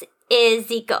choice is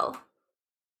Zico.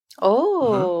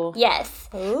 Oh. Yes.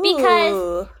 Ooh.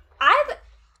 Because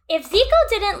if Zico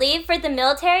didn't leave for the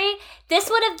military, this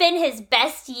would have been his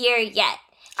best year yet.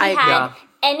 He had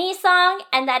Any Song,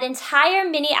 and that entire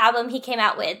mini album he came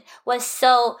out with was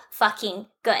so fucking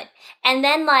good. And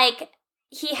then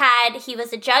he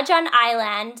was a judge on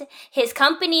Island. His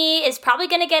company is probably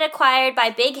going to get acquired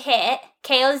by Big Hit,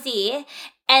 KOZ.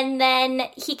 And then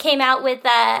he came out with,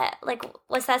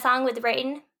 what's that song with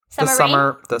Rain? The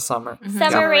Summer Rain.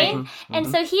 Mm-hmm. And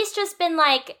so he's just been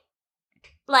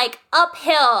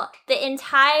uphill the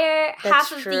entire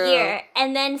half of the year.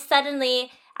 And then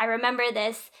suddenly, I remember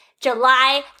this,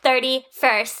 July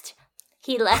 31st,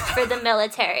 he left for the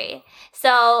military.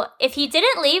 So if he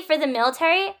didn't leave for the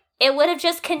military, it would have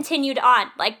just continued on,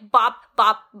 bop,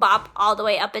 bop, bop, all the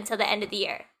way up until the end of the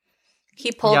year.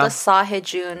 He pulled a Seo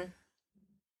Hae-jun.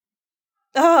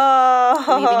 Oh.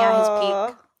 Leaving at his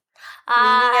peak.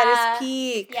 Leaving at his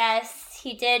peak. Yes,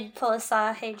 he did pull a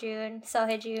Seo Hae-jun.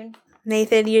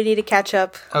 Nathan, you need to catch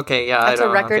up. Okay, yeah, That's I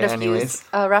don't. a record okay, of anyways. views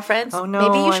reference. Oh, no,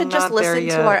 Maybe you should I'm just not there listen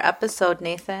yet. to our episode,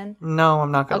 Nathan. No,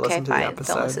 I'm not going to Okay, listen to the fine.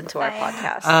 episode. Don't listen to our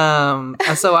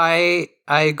podcast. So I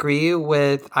agree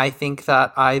with. I think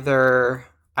Zico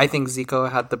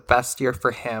had the best year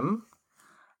for him.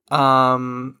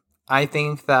 I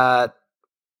think that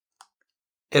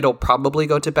it'll probably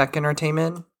go to Beck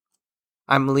Entertainment.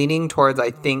 I'm leaning towards. I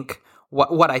think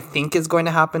what I think is going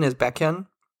to happen is Baekhyun.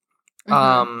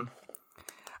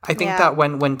 I think that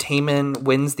when Taemin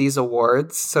wins these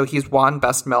awards, so he's won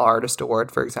Best Male Artist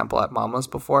Award, for example, at Mama's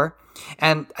before,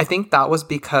 and I think that was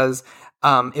because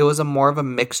it was more of a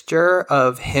mixture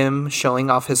of him showing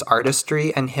off his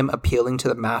artistry and him appealing to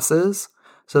the masses.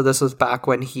 So this was back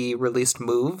when he released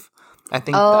Move. I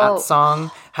think that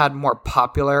song had more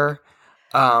popular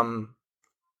kind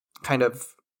of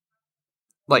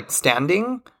like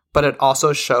standing, but it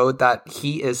also showed that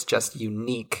he is just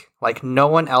unique. Like no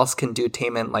one else can do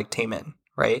Taemin like Taemin,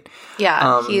 right?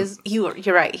 Yeah,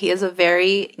 you're right. He is a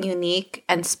very unique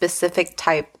and specific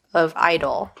type of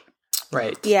idol.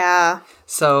 Right. Yeah.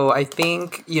 So I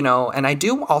think, and I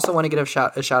do also want to give a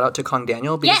shout out to Kang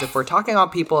Daniel, because if we're talking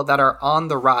about people that are on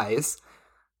the rise,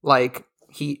 like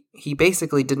he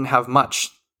basically didn't have much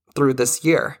through this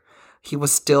year. He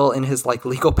was still in his like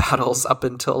legal battles up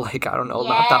until like, I don't know,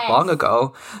 not that long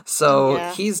ago. So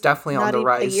he's definitely on the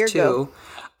rise too.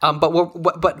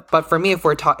 But for me, if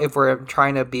we're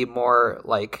trying to be more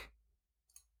like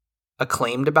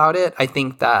acclaimed about it, I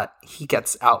think that he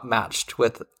gets outmatched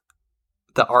with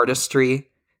the artistry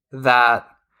that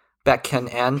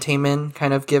Baekhyun and Taemin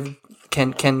kind of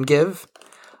can give,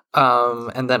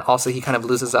 and then also he kind of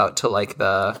loses out to like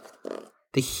the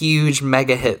huge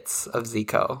mega hits of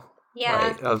Zico. Yeah,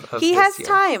 right, of He this has year.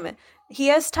 time. He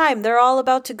has time. They're all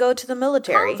about to go to the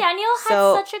military. Daniel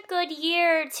had such a good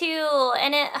year too,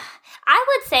 and I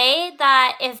would say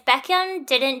that if Baekhyun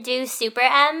didn't do Super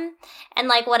M and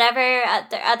like whatever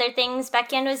other things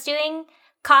Baekhyun was doing,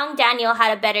 Kang Daniel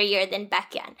had a better year than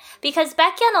Baekhyun, because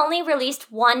Baekhyun only released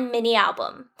one mini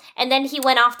album and then he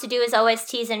went off to do his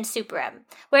OSTs in Super M,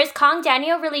 whereas Kang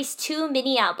Daniel released 2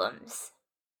 mini albums.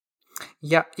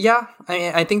 Yeah. I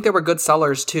mean, I think they were good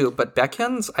sellers too, but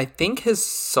Baekhyun's, I think his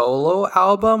solo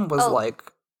album was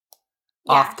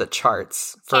off the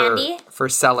charts for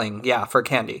selling. Yeah, for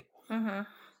Candy. Mm-hmm.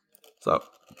 So,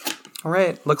 all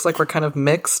right, looks like we're kind of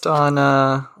mixed on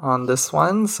this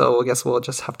one. So I guess we'll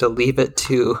just have to leave it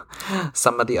to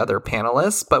some of the other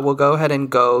panelists. But we'll go ahead and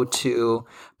go to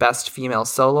Best Female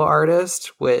Solo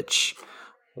Artist, which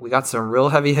we got some real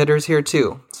heavy hitters here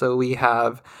too. So we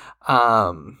have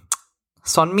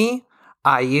Sunmi,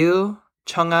 IU,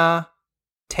 Chungha,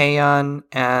 Taeyeon,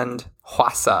 and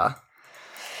Hwasa.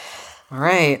 All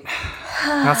right,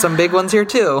 got some big ones here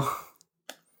too.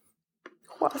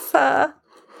 Hwasa.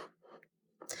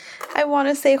 I want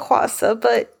to say Hwasa,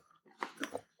 but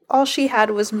all she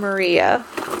had was Maria.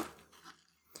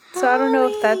 So I don't know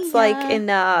if that's like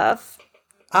enough.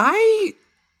 I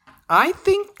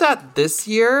think that this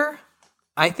year,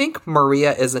 I think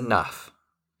Maria is enough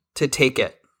to take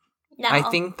it. No. I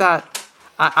think that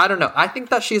I don't know. I think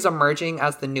that she's emerging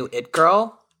as the new it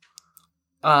girl.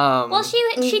 Well,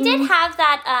 she did have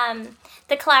that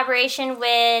the collaboration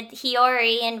with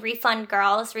Hiyori and Refund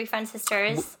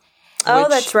Sisters. Oh,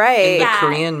 that's right. In the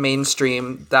Korean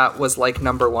mainstream, that was like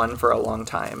 #1 for a long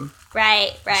time.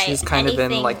 Right. She's kind of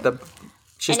in like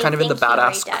she's kind of in the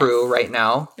badass crew right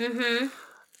now.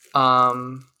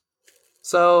 Mm-hmm.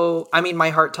 So I mean,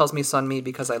 my heart tells me Sunmi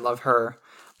because I love her.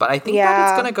 But I think that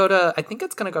it's gonna go to. I think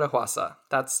it's gonna go to Hwasa.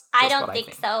 That's I don't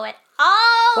think so at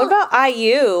all. What about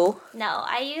IU? No,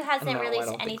 IU hasn't No, I released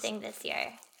don't think anything this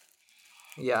year.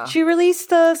 Yeah, She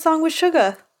released a song with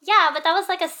Suga. Yeah, but that was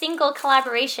like a single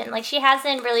collaboration. Like she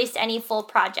hasn't released any full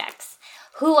projects.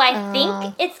 Who I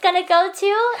think it's gonna go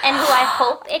to, and who I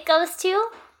hope it goes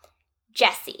to,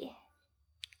 Jessie.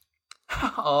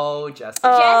 Oh, Jessie.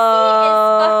 Jessie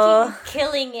is fucking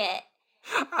killing it.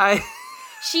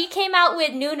 She came out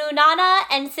with Nunu Nana,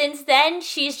 and since then,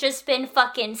 she's just been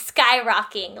fucking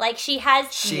skyrocketing. Like, she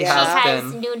has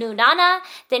Nunu Nana,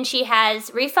 then she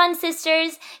has Refund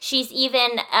Sisters, she's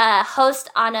even a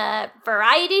host on a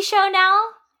variety show now,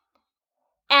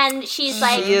 and she's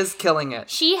like... She is killing it.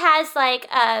 She has, like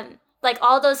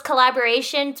all those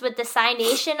collaborations with the Psy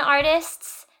Nation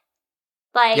artists.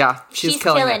 Like, yeah, she's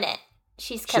killing it.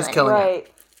 She's killing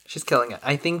it. She's killing it.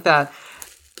 I think that...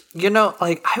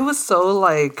 like, I was so,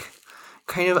 like,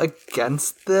 kind of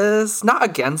against this. Not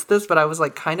against this, but I was,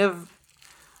 like, kind of...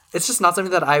 It's just not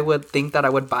something that I would think that I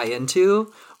would buy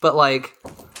into. But, like,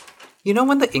 You know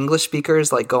when the English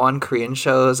speakers like go on Korean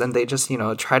shows and they just,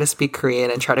 try to speak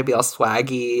Korean and try to be all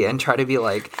swaggy and try to be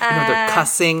like,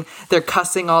 they're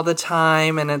cussing all the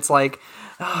time, and it's like,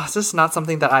 it's just not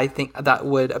something that I think that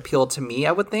would appeal to me,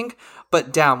 I would think.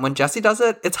 But damn, when Jessie does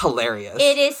it, it's hilarious.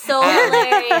 It is so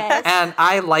hilarious. And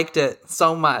I liked it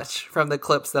so much from the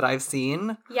clips that I've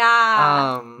seen.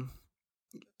 Yeah.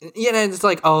 It's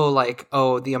like,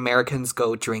 the Americans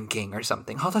go drinking or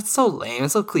something. Oh, that's so lame.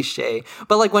 It's so cliche.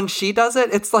 But like when she does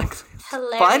it, it's like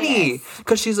hilarious. Funny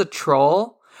because she's a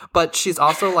troll, but she's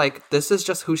also like, this is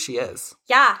just who she is.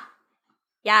 Yeah.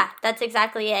 Yeah, that's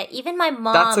exactly it. Even my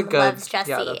mom loves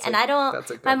Jessie.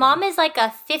 My mom is like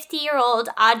a 50-year-old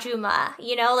Ajuma,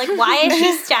 like why is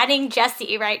she standing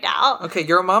Jessie right now? Okay,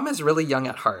 your mom is really young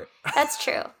at heart. That's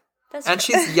true. And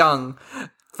she's young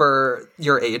for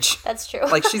your age. That's true.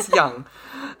 Like she's young.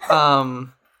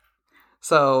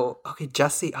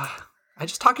 Jessie. I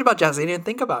just talked about Jessie. I didn't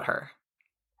think about her.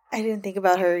 I didn't think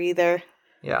about her either.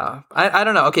 Yeah. I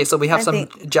don't know. Okay, so we have some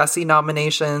Jessie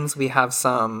nominations. We have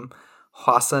some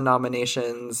Hwasa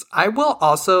nominations. I will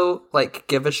also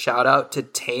give a shout out to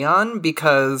Taeyeon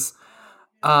because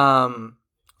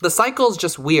the cycle's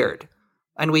just weird.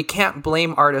 And we can't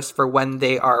blame artists for when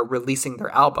they are releasing their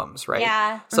albums, right?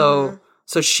 Yeah. So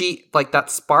she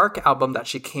that Spark album that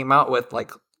she came out with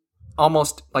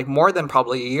almost more than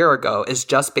probably a year ago is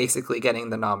just basically getting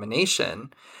the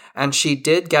nomination. And she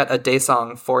did get a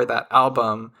daesang for that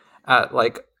album at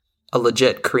a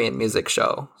legit Korean music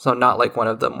show. So not one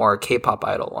of the more K-pop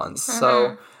idol ones. Mm-hmm.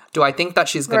 So do I think that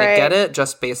she's going to get it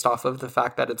just based off of the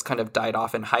fact that it's kind of died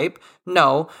off in hype?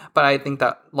 No, but I think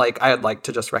that I'd like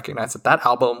to just recognize that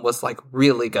album was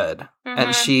really good. Mm-hmm.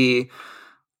 And she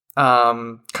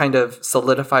kind of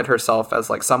solidified herself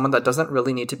as someone that doesn't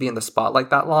really need to be in the spotlight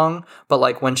that long,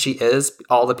 but when she is,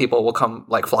 all the people will come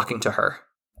flocking to her.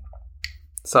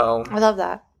 So I love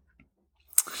that.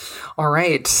 All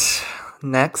right.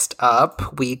 Next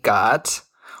up, we got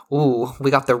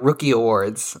the Rookie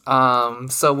Awards.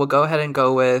 So we'll go ahead and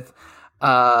go with,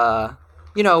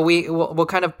 we'll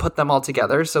kind of put them all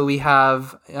together. So we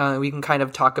have, we can kind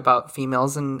of talk about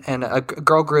females and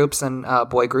girl groups and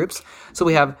boy groups. So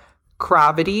we have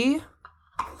Gravity,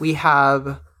 we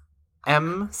have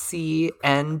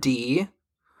MCND,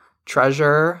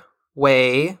 Treasure,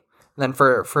 Way. Then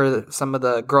for some of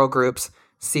the girl groups,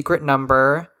 Secret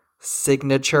Number,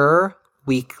 Signature,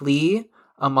 Weekly,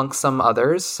 amongst some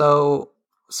others. So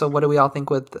what do we all think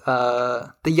with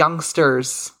the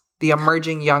youngsters, the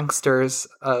emerging youngsters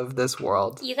of this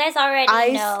world? You guys already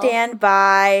know.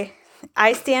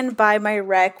 I stand by my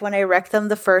rec. When I rec them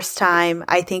the first time,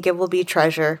 I think it will be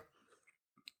Treasure.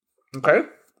 Okay. I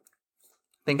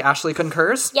think Ashley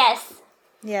concurs? Yes.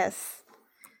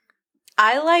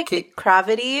 I like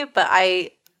Gravity, but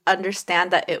I understand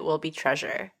that it will be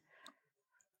Treasure.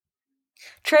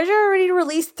 Treasure already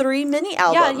released 3 mini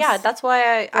albums. Yeah, that's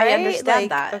why I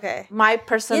understand that. Okay. My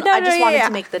person, I just wanted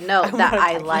to make the note that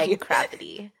I like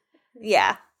Gravity.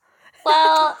 Yeah.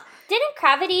 Well, didn't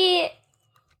Gravity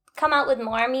come out with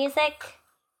more music?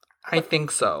 I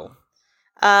think so.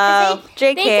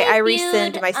 JK, I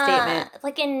rescind my statement.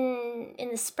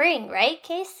 In the spring, right,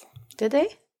 Case? Did they?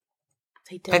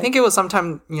 They did. I think it was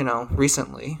sometime,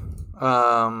 recently.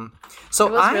 So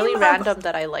it was really random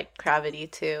that I liked Gravity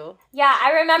too. Yeah,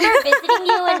 I remember visiting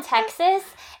you in Texas,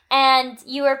 and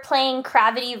you were playing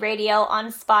Gravity Radio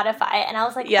on Spotify, and I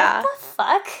was like, what the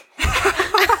fuck?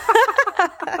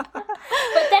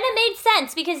 But then it made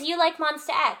sense because you like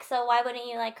Monsta X, so why wouldn't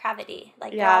you like Gravity?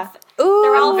 They're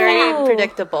all very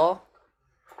predictable.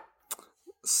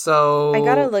 So I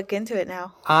gotta look into it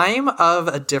now. I'm of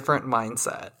a different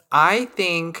mindset. I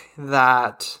think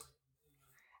that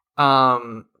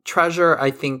Treasure,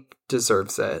 I think,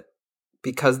 deserves it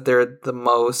because they're the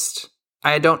most.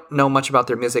 I don't know much about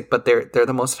their music, but they're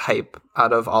the most hype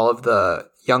out of all of the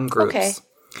young groups. Okay.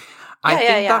 I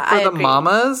think that for the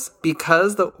mamas,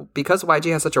 because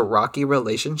YG has such a rocky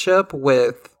relationship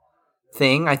with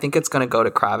Thing, I think it's gonna go to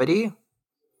Gravity.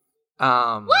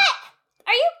 What?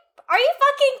 Are you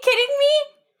fucking kidding me?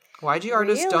 YG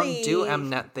artists don't do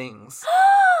Mnet things.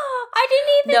 I didn't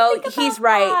even think about he's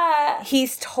right. that.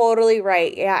 He's totally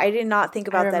right. Yeah, I did not think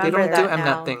about that. They don't do Mnet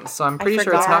now. things, so I'm pretty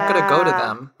sure it's not going to go to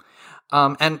them.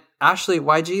 And Ashley,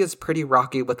 YG is pretty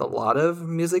rocky with a lot of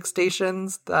music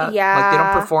stations that they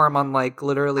don't perform on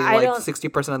literally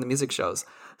 60% of the music shows.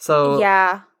 So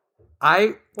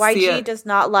YG does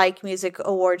not like music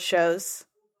award shows.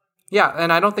 Yeah,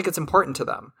 and I don't think it's important to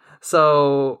them.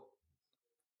 So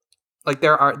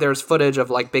there's footage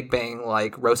of Big Bang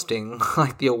roasting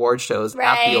the award shows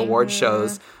at the award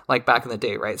shows back in the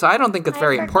day, right? So I don't think it's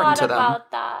very important to them.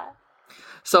 About that.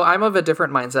 So I'm of a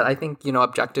different mindset. I think,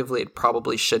 objectively it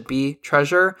probably should be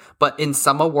Treasure, but in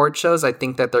some award shows, I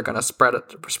think that they're going to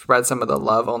spread some of the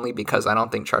love only because I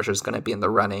don't think Treasure's going to be in the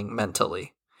running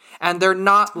mentally. And they're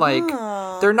not like,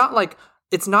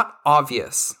 it's not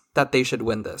obvious that they should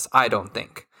win this, I don't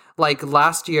think. Like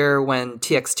last year when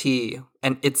TXT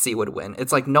and ITZY would win,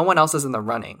 it's like no one else is in the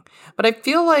running. But I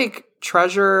feel like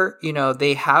Treasure,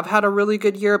 they have had a really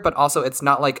good year, but also it's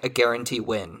not like a guarantee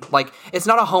win. Like it's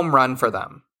not a home run for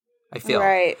them, I feel.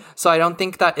 Right. So I don't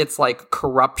think that it's like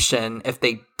corruption if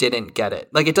they didn't get it.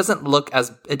 Like it doesn't look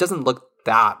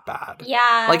that bad.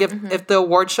 Yeah. Like if the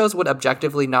award shows would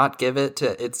objectively not give it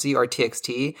to ITZY or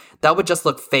TXT, that would just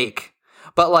look fake.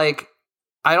 But like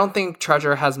I don't think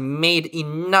Treasure has made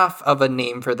enough of a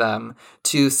name for them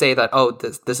to say that, oh,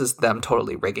 this is them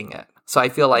totally rigging it. So I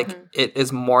feel like it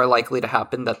is more likely to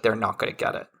happen that they're not going to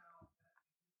get it.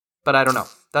 But I don't know.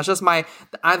 That's just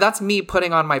that's me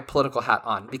putting on my political hat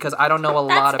on because I don't know a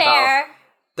lot about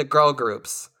the girl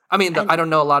groups. I mean, I don't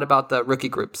know a lot about the rookie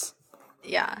groups.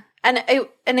 Yeah. And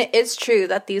it is true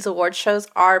that these award shows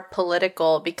are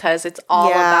political because it's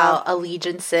all about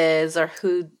allegiances or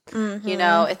who,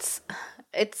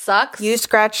 it sucks. You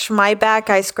scratch my back,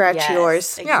 I scratch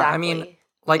yours. Exactly. Yeah, I mean,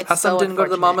 like SM didn't go to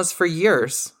the Mamas for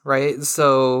years, right?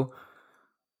 So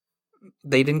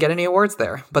they didn't get any awards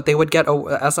there, but they would get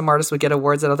SM artists would get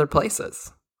awards at other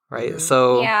places, right?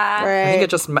 So I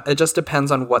think it just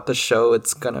depends on what the show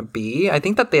it's gonna be. I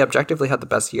think that they objectively had the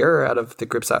best year out of the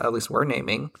groups that at least we're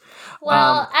naming.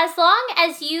 Well, as long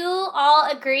as you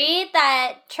all agree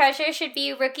that Treasure should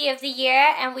be Rookie of the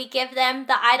Year and we give them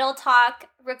the Idol Talk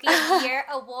Rookie of the Year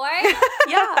award,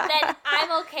 then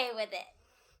I'm okay with it.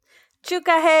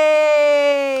 Chuka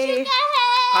hey!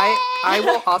 I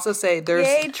will also say there's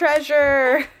Yay,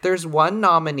 Treasure! There's one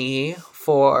nominee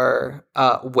for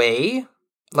WEI,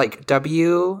 like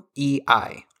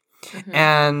WEI.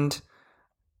 And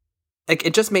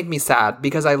it just made me sad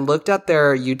because I looked at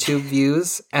their YouTube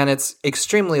views and it's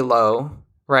extremely low,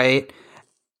 right?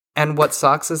 And what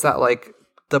sucks is that like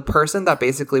the person that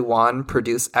basically won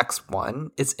Produce X1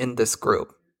 is in this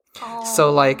group.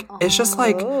 So like it's just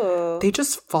like they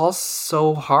just fall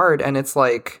so hard and it's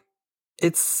like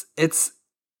it's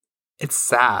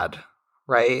sad,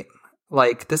 right?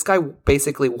 Like this guy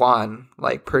basically won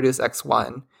like Produce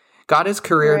X1, got his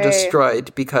career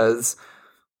destroyed because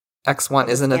X1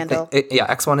 isn't a thing.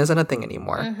 X1 isn't a thing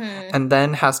anymore, and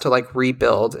then has to like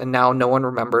rebuild, and now no one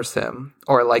remembers him,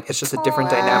 or like it's just a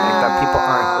different dynamic that people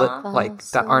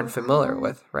aren't aren't familiar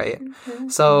with, right?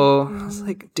 So I was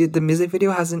like, dude, the music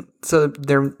video hasn't. So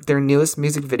their newest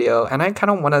music video, and I kind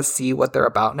of want to see what they're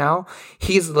about now.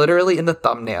 He's literally in the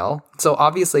thumbnail, so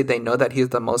obviously they know that he's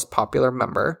the most popular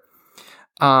member.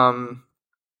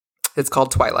 It's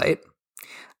called Twilight.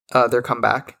 Their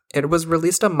comeback. It was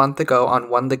released a month ago on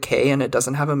 1TheK and it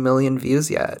doesn't have 1 million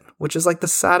views yet, which is like the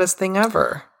saddest thing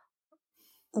ever.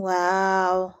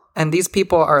 Wow. And these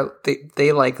people are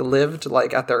they like lived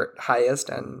like at their highest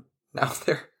and now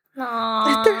they're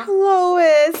at their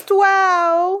lowest.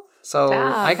 Wow. So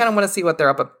I kind of want to see what they're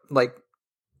up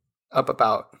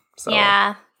about. So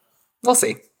yeah, we'll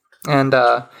see. And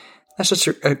that's just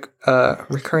a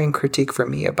recurring critique for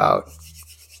me about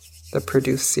the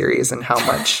Produce series and how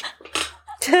much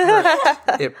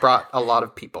it brought a lot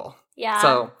of people. Yeah.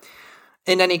 So,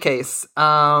 in any case,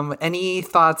 any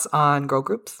thoughts on girl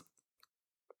groups?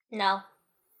 No.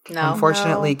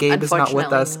 Unfortunately, Gabe is not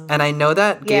with us. No. And I know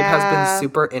that Gabe has been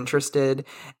super interested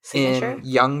Signature? in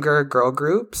younger girl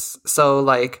groups. So,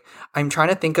 like, I'm trying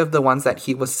to think of the ones that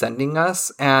he was sending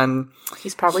us. And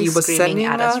he's probably screaming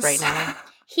at us right now.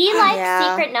 He likes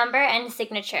Secret Number and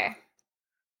Signature.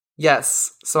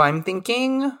 Yes. So I'm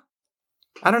thinking,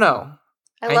 I don't know.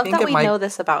 I love that we know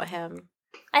this about him.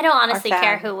 I don't honestly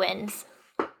care who wins.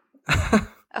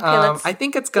 I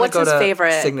think it's going to go to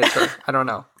favorite? Signature. I don't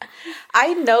know.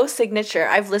 I know Signature.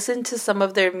 I've listened to some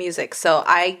of their music, so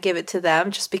I give it to them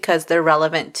just because they're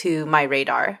relevant to my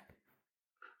radar.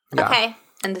 Yeah. Okay.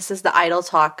 And this is the Idol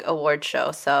Talk award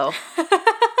show, so...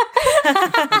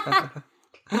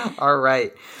 All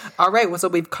right. Well, so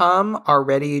we've come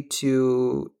already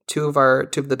to two of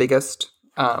the biggest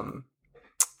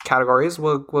categories.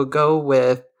 We'll go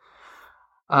with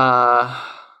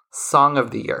Song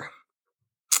of the Year.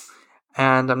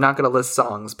 And I'm not going to list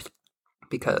songs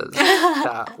because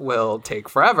that will take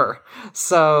forever.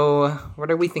 So what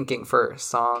are we thinking for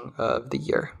Song of the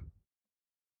Year?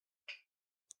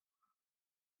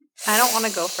 I don't want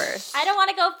to go first. I don't want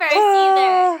to go first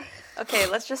either. Okay,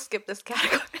 let's just skip this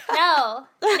category. No.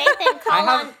 Nathan,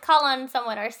 call on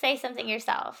someone or say something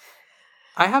yourself.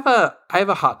 I have a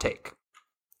hot take.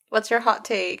 What's your hot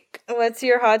take? What's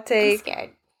your hot I'm take?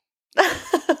 scared.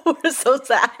 We're so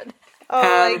sad. Oh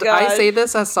my And god. I say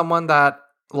this as someone that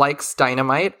likes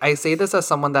Dynamite. I say this as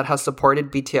someone that has supported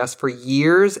BTS for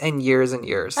years and years and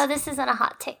years. Oh, this isn't a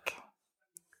hot take.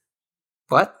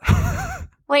 What?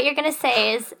 What you're going to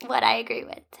say is what I agree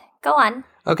with. Go on.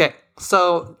 Okay,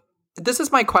 so this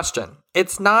is my question.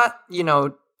 It's not,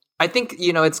 I think,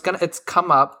 it's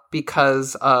come up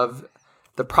because of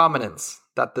the prominence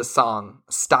that this song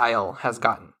style has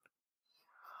gotten.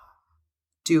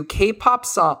 Do K-pop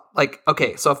song,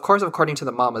 okay, so of course, according to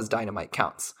the Mamas, Dynamite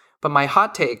counts. But my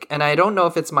hot take, and I don't know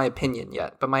if it's my opinion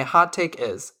yet, but my hot take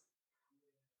is,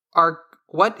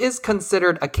 what is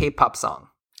considered a K-pop song?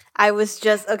 I was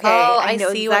just okay. Oh, I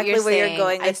know see what exactly you're where you're saying.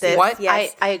 going I with see. this. What?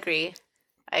 Yes, I agree.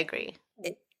 I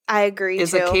agree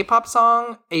Is too. a K-pop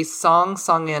song a song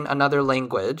sung in another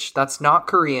language that's not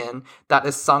Korean that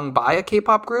is sung by a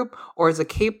K-pop group, or is a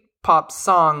K-pop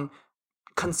song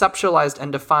conceptualized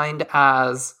and defined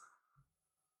as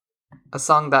a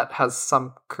song that has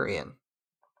some Korean?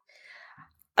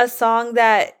 A song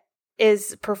that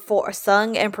is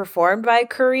sung and performed by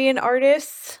Korean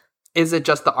artists. Is it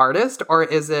just the artist, or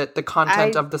is it the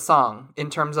content of the song in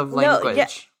terms of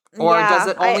language? Or does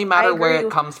it only matter where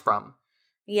it comes from?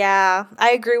 Yeah,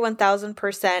 I agree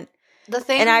 1000%. The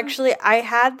thing, And actually, I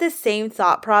had the same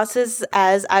thought process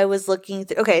as I was looking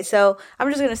through. Okay, so I'm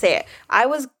just going to say it. I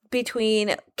was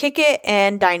between Kick It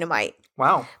and Dynamite.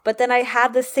 Wow. But then I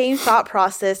had the same thought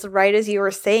process right as you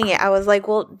were saying it. I was like,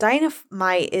 well,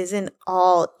 Dynamite isn't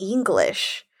all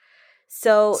English.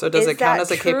 So does it count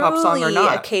as a K-pop song or truly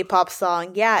not? A K-pop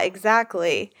song. Yeah,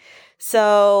 exactly.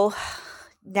 So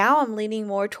now I'm leaning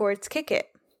more towards Kick It.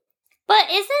 But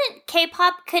isn't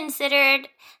K-pop considered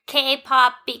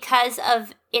K-pop because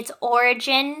of its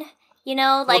origin?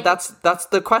 Well, that's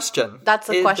the question. that's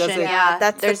the question. Does it- Yeah,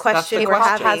 That's the question the we're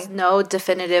question. K-pop having. has no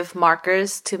definitive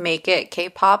markers to make it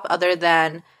K-pop other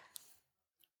than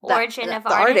origin of the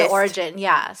artist. artist. the origin.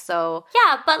 Yeah, so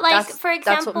Yeah, but like that's, for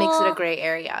example, that's what makes it a gray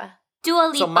area.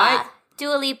 Dua So Lipa.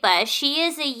 Dua Lipa, she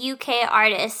is a UK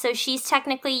artist, so she's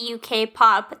technically UK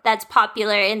pop that's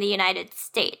popular in the United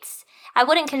States. I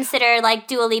wouldn't consider like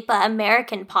Dua Lipa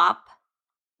American pop.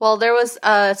 Well, there was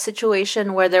a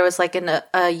situation where there was like a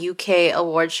UK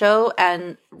award show,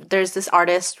 and there's this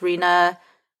artist, Rina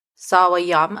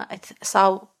Sawayama.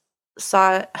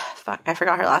 Fuck, I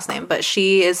forgot her last name, but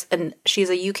she's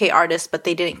a UK artist, but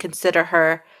they didn't consider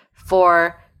her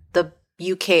for the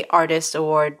UK Artist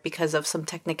Award because of some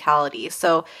technicality.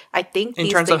 So I think In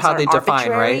these terms of things how are they define,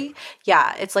 arbitrary. right?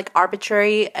 Yeah, it's like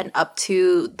arbitrary and up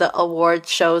to the award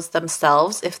shows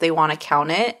themselves if they want to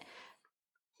count it.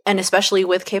 And especially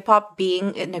with K-pop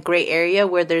being in a gray area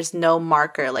where there's no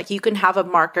marker. Like you can have a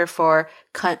marker for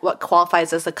what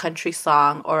qualifies as a country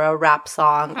song or a rap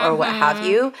song or what have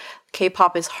you.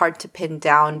 K-pop is hard to pin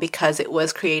down because it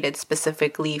was created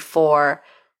specifically for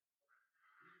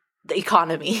the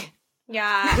economy.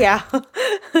 Yeah. Yeah.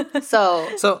 So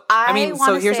So I so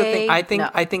wanna here's the say thing.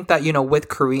 I think that with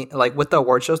Korean, like with the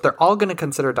award shows, they're all going to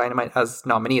consider Dynamite as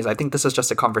nominees. I think this is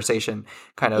just a conversation,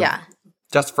 kind of, yeah.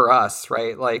 just for us,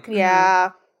 right? Like,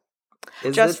 Yeah.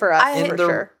 is Just it for us, in for the-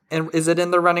 sure. And is it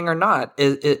in the running or not?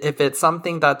 If it's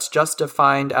something that's just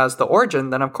defined as the origin,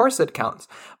 then of course it counts.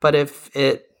 But if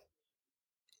it,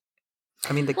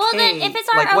 I mean, the Well, K, then if it's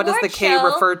our like, what does the award K show-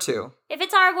 refer to? If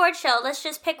it's our award show, let's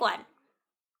just pick one.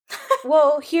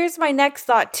 Well, here's my next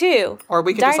thought too. Or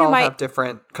we can just all Dynamite- have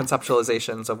different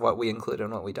conceptualizations of what we include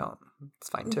and what we don't. It's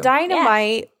fine too.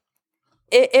 Dynamite,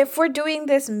 if we're doing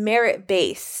this merit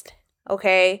based,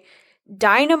 okay,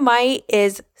 Dynamite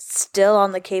is still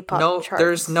on the K-pop No, charts.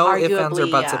 there's no ifs, ands, or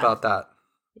Arguably, buts yeah. about that.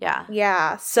 Yeah.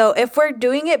 Yeah, so if we're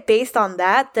doing it based on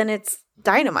that, then it's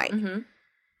Dynamite.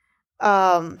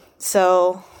 Mm-hmm.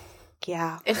 So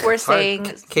yeah, If we're All right,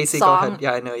 saying Casey, song, go ahead.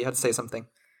 Yeah, I know you had to say something.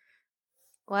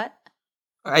 What?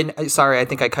 Sorry, I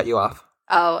think I cut you off.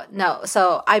 Oh, no.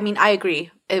 So, I mean, I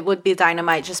agree. It would be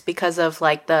Dynamite just because of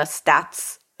like the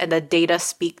stats and the data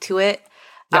speak to it.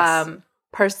 Yes.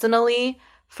 Personally,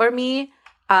 for me,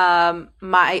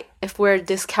 if we're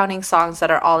discounting songs that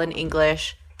are all in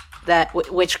English,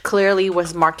 which clearly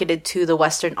was marketed to the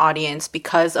Western audience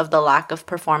because of the lack of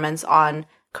performance on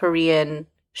Korean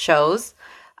shows,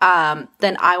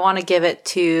 then I want to give it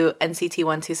to NCT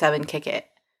 127 Kick It.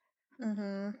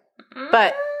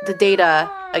 But the data,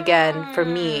 again, for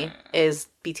me, is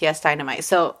BTS Dynamite.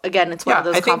 So, again, it's one of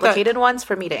Yeah, I those think that- complicated ones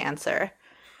for me to answer.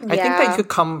 I think that could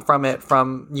come from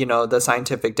the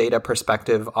scientific data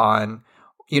perspective on,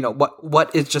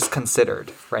 what is just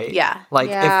considered, right? Yeah. Like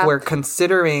Yeah. if we're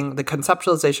considering the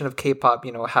conceptualization of K-pop,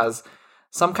 has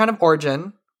some kind of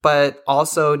origin, but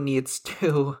also needs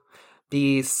to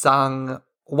be sung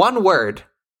one word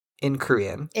in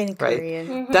Korean. In right? Korean.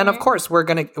 Mm-hmm. Then of course we're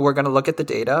gonna look at the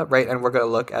data, right? And we're gonna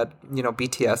look at,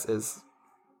 BTS is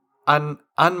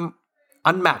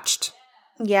unmatched.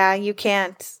 Yeah, you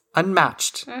can't.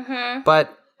 Unmatched. Mm-hmm.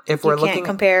 But if we're You can't looking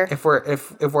compare. if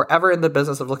we're ever in the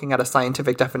business of looking at a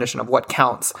scientific definition of what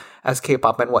counts as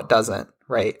K-pop and what doesn't,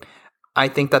 right? I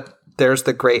think that there's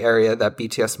the gray area that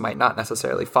BTS might not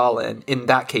necessarily fall in. In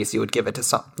that case, you would give it to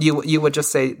some. You would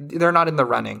just say they're not in the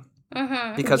running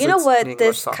Mm-hmm. because You know it's what an English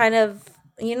this song.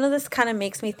 this kind of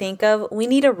makes me think of? We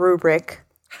need a rubric.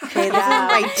 Okay, this is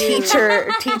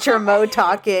my teacher mode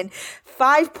talking.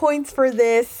 5 points for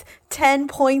this, 10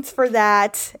 points for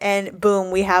that, and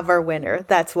boom, we have our winner.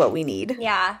 That's what we need.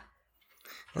 Yeah.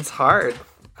 It's hard.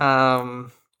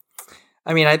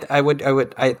 I mean,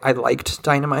 I liked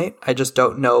Dynamite. I just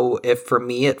don't know if for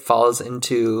me it falls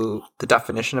into the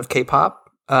definition of K-pop.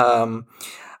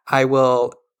 I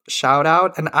will shout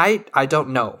out, and I don't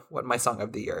know what my song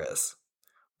of the year is,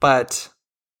 but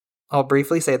I'll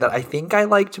briefly say that I think I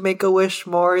liked Make-A-Wish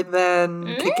more than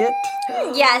Kick It.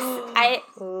 Yes,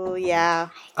 Oh, yeah.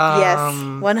 Yes,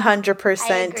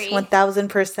 100%, I agree.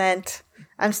 1000%.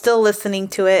 I'm still listening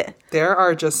to it. There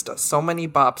are just so many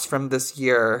bops from this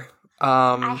year.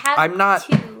 I have I'm not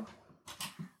 2.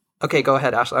 okay. Go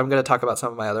ahead, Ashley. I'm going to talk about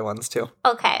some of my other ones too.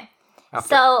 Okay. After.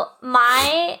 So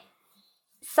my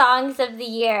songs of the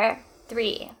year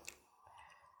 3.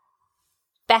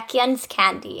 Baekhyun's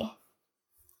Candy.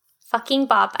 Fucking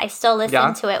bop. I still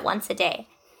listen to it once a day.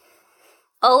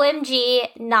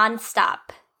 OMG Nonstop.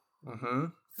 Mm-hmm.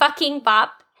 Fucking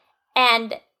bop.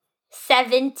 And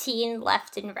 17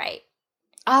 Left and Right.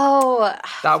 Oh,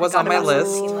 That was on my about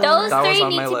list. 17 Left. Those That was 3 on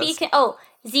need my to list. be...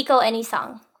 Zico Any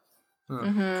Song.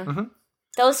 Mm-hmm.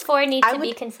 Those 4 need I to be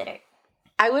would- considered.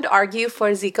 I would argue for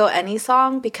Zico Any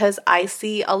Song because I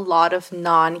see a lot of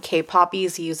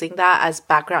non-K-poppies using that as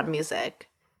background music.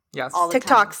 Yes. All the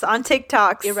time. TikToks, on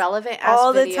TikToks. Irrelevant as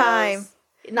all the videos. time.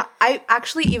 No, I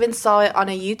actually even saw it on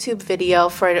a YouTube video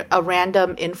for a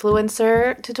random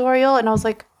influencer tutorial, and I was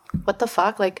like, "What the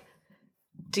fuck?" Like,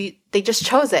 they just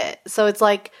chose it, so it's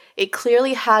like it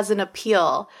clearly has an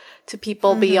appeal to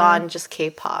people beyond just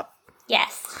K-pop,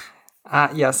 Yes.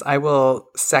 Yes, I will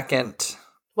second.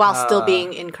 while still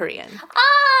being in Korean.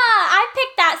 I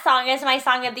picked that song as my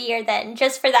song of the year then,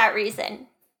 just for that reason.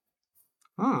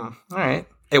 All right.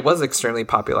 It was extremely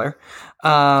popular.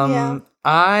 Yeah.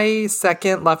 I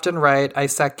second Left and Right. I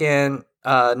second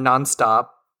Nonstop.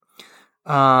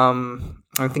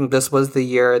 I think this was the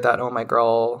year that Oh My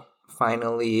Girl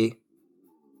finally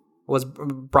was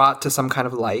brought to some kind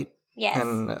of light. Yes.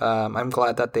 And I'm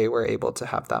glad that they were able to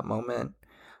have that moment.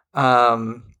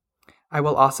 I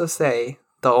will also say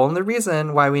the only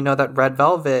reason why we know that Red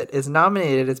Velvet is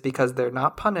nominated is because they're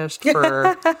not punished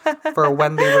for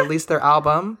when they released their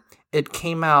album. It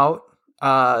came out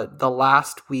the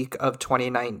last week of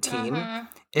 2019.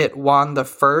 It won the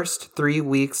first 3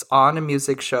 weeks on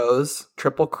music shows,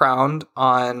 triple crowned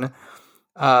on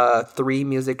 3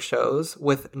 music shows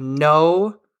with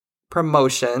no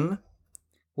promotion.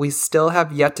 We still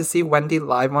have yet to see Wendy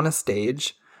live on a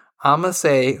stage. I'ma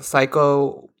say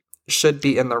Psycho should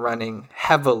be in the running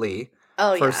heavily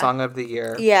for Song of the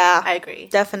Year. Yeah, I agree.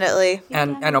 definitely.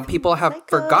 And I know people have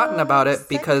forgotten about it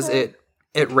because it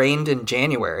rained in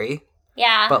January,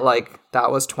 Yeah. but like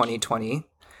that was 2020.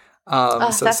 So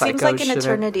that Psycho seems like an shouldn't-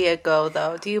 eternity ago,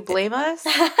 though. Do you blame us?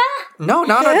 No,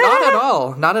 not at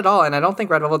all. Not at all. And I don't think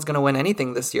Red Velvet's going to win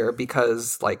anything this year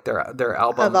because like their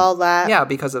album Of all that. Yeah,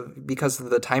 because of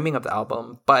the timing of the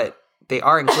album, but they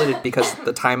are included because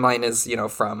the timeline is,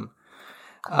 from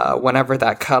whenever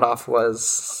that cutoff was.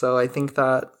 So I think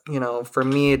that, for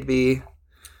me it'd be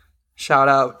shout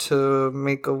out to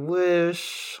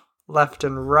Make-A-Wish. Left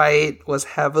and Right was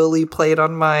heavily played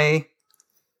on my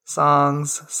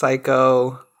songs.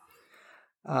 Psycho.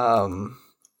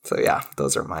 So yeah,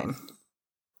 those are mine.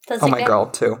 Those Oh are My good. Girl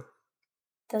too.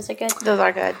 Those are good. Those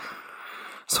are good.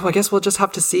 So I guess we'll just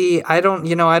have to see. I don't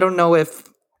know if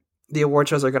the award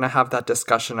shows are going to have that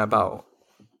discussion about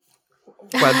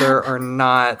whether or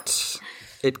not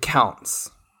it counts.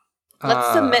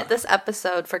 Let's submit this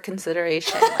episode for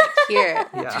consideration. Like, here,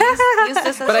 Yeah. use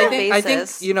this as But a I think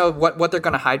basis. what they're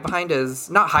going to hide behind is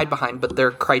not hide behind, but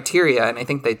their criteria, and I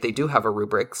think they do have a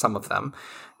rubric. Some of them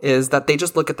is that they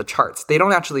just look at the charts. They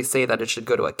don't actually say that it should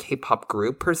go to a K-pop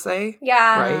group per se.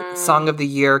 Yeah. Right? Song of the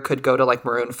Year could go to like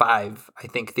Maroon 5, I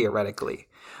think theoretically,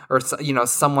 or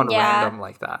someone Yeah. random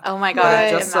like that. Oh my But God. it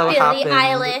just so Billie happened.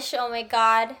 Eilish. Oh my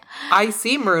god. I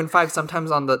see Maroon 5 sometimes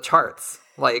on the charts,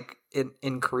 like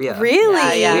in Korea. Really?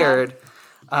 It's Yeah. weird.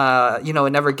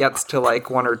 it never gets to like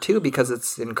 1 or 2 because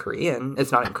it's in Korean.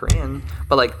 It's not in Korean.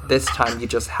 But like this time you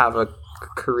just have a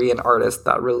Korean artist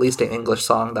that released an English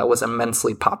song that was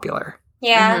immensely popular.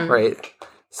 Yeah. Right.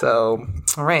 So,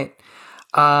 all right.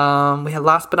 We have,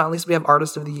 last but not least, we have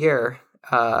Artist of the Year.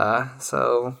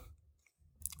 So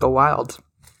go wild.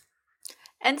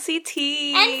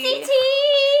 NCT.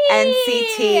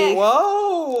 NCT.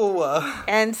 Whoa.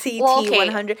 NCT Well, okay,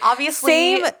 100.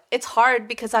 Obviously, Same. it's hard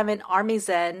because I'm in Army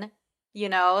Zen,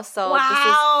 so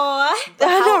Wow.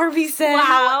 this is Army Sen.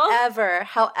 Wow.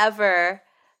 However,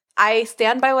 I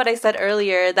stand by what I said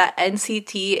earlier that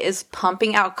NCT is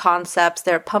pumping out concepts,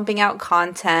 they're pumping out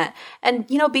content, and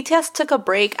BTS took a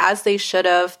break as they should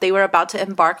have. They were about to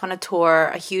embark on a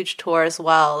tour, a huge tour as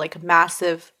well, like a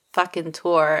massive fucking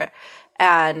tour,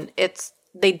 and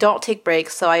they don't take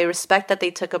breaks, so I respect that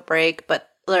they took a break, but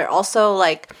they're also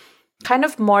like kind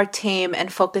of more tame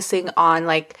and focusing on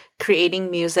like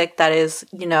creating music that is,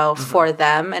 for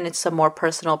them, and it's a more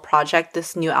personal project,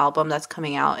 this new album that's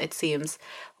coming out, it seems.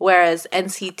 Whereas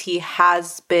NCT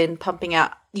has been pumping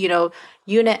out,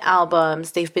 unit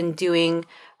albums, they've been doing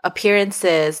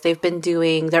appearances, they've been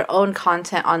doing their own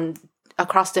content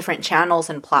across different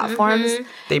channels and platforms. Mm-hmm.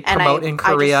 They promote in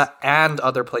Korea and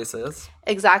other places.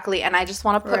 Exactly, and I just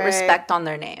want to put respect on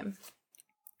their name.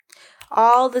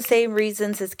 All the same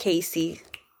reasons as Casey.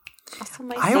 Also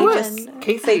my I son. was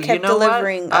Casey. They kept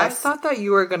delivering what? I us. thought that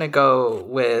you were gonna go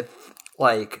with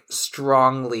like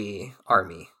strongly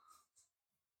Army.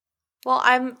 Well,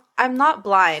 I'm not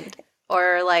blind,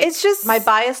 or like It's just- my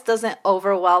bias doesn't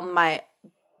overwhelm my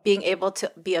being able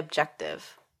to be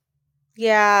objective.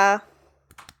 Yeah.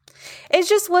 It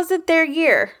just wasn't their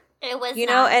year. It was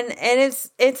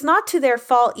And it's not to their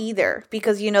fault either,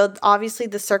 because obviously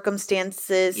the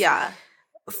circumstances Yeah.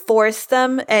 forced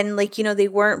them, and they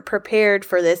weren't prepared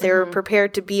for this. They were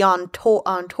prepared to be on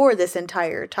tour this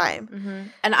entire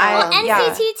time. And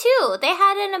NCT too. They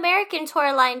had an American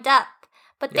tour lined up,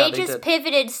 but Yeah, they they just did.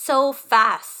 pivoted so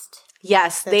fast.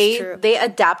 Yes, That's true. they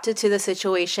adapted to the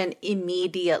situation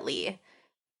immediately.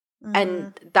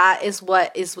 And that is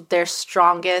what is their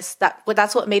strongest,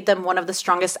 that's what made them one of the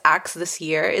strongest acts this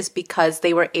year, is because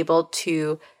they were able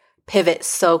to pivot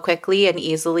so quickly and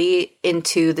easily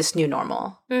into this new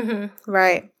normal. Mm-hmm.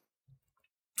 Right.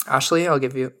 Ashley, I'll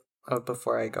give you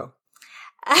before I go.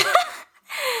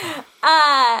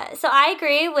 So I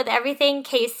agree with everything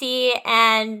Casey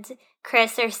and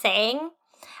Chris are saying.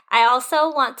 I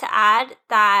also want to add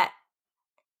that,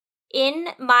 in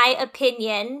my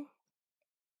opinion,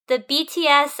 the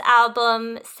BTS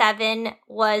album 7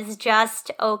 was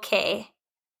just okay.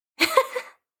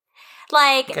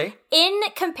 Okay. In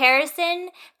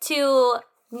comparison to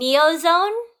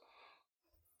Neozone,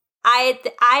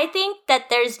 I think that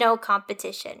there's no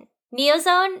competition.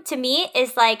 Neozone, to me,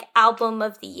 is like album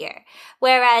of the year.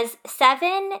 Whereas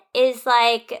 7 is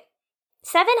like...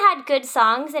 7 had good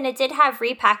songs, and it did have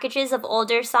repackages of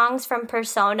older songs from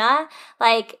Persona.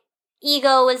 Like,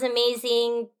 Ego was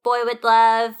amazing, Boy With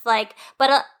Love,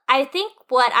 but I think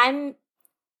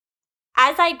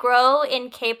as I grow in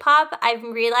K-pop,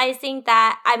 I'm realizing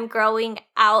that I'm growing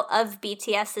out of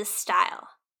BTS's style.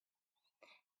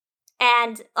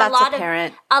 And a lot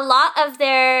of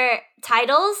their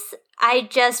titles I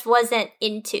just wasn't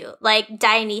into, like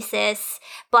Dionysus,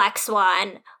 Black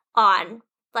Swan, On.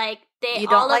 You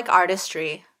don't like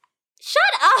artistry. Shut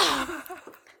up!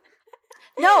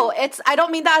 No, I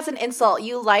don't mean that as an insult.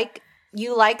 You like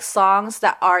songs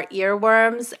that are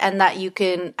earworms and that you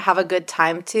can have a good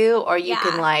time to, or you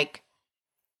can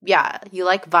you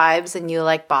like vibes and you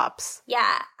like bops.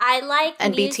 Yeah, I like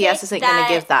and music BTS isn't going to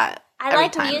give that. I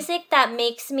like music that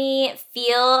makes me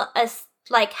feel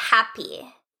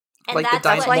happy. And like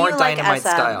that's the more Dynamite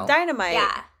style. Dynamite.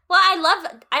 Yeah. Well, I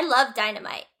love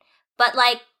Dynamite. But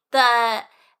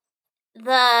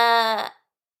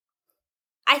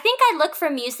I think I look for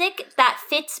music that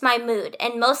fits my mood,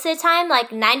 and most of the time,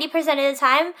 90% of the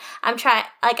time,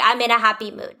 I'm in a happy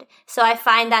mood. So I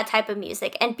find that type of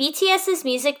music. And BTS's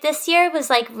music this year was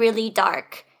really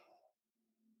dark.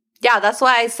 Yeah, that's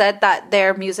why I said that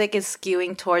their music is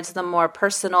skewing towards the more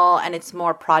personal, and it's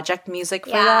more project music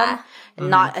for them, and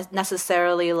not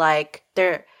necessarily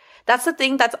That's the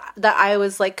thing that I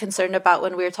was concerned about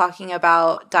when we were talking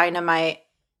about Dynamite.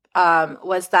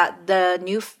 Was that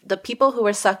the people who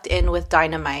were sucked in with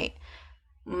Dynamite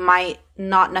might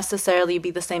not necessarily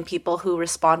be the same people who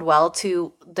respond well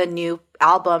to the new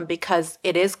album, because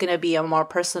it is going to be a more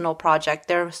personal project.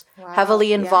 They're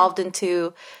heavily involved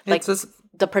into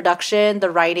the production, the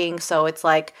writing. So it's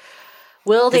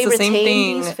will they retain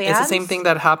these fans? It's the same thing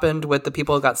that happened with the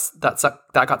people that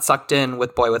got sucked in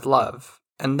with Boy With Love.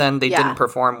 and then they didn't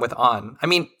perform with On. I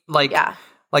mean, like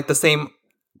the same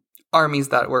armies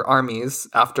that were armies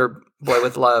after Boy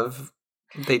With Love,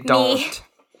 they don't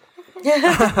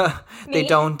they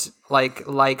don't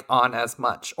like On as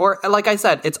much. Or like I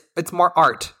said, it's more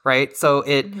art, right? So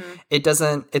it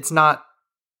doesn't, it's not,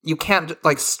 you can't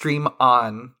like stream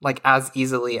On like as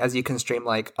easily as you can stream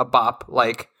like a bop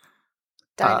like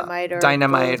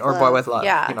Dynamite or Boy With Love,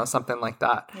 you know, something like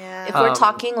that. Yeah. If we're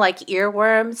talking like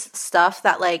earworms, stuff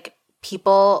that like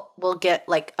people will get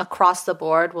like across the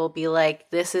board will be like,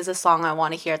 this is a song I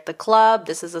want to hear at the club.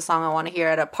 This is a song I want to hear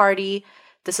at a party.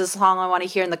 This is a song I want to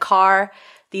hear in the car.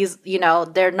 These, you know,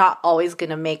 they're not always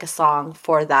going to make a song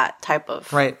for that type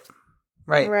of. Right.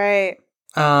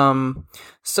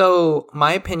 So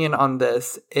my opinion on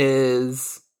this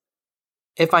is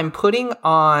if I'm putting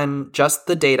on just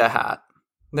the data hat,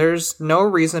 there's no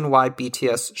reason why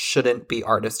BTS shouldn't be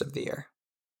Artist of the Year.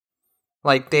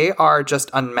 Like, they are just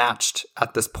unmatched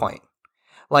at this point.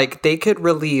 Like, they could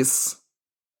release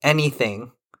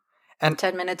anything. And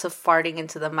 10 minutes of farting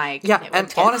into the mic. Yeah,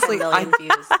 and honestly,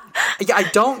 I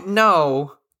don't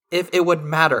know if it would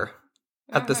matter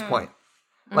at this point.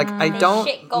 Like, I don't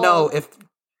know if...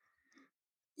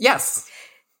 Yes.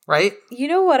 Right? You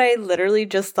know what I literally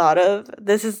just thought of?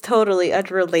 This is totally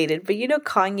unrelated, but you know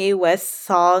Kanye West's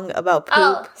song about poop?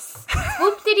 Oh,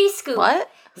 swoop-diddy-scoop. What?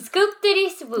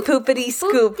 Scoop-diddy-swoop.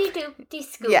 Poopity-scoop.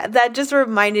 Swoop-diddy-scoop. Yeah, that just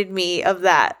reminded me of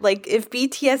that. Like, if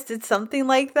BTS did something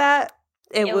like that,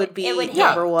 it would be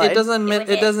number one. It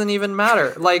doesn't even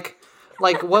matter. Like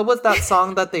what was that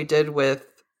song that they did with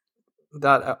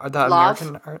that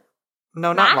American art?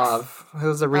 No, not Love. It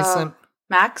was a recent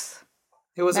Max?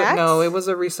 It was it was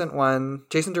a recent one.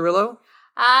 Jason Derulo?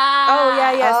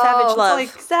 Savage Love. Like,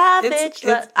 Savage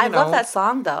Love. I love that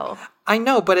song though. I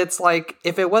know, but it's like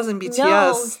if it wasn't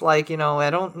BTS, like, you know,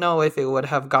 I don't know if it would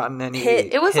have gotten any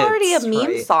hit. It was already a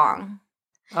meme song.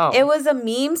 Oh. It was a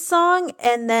meme song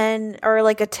or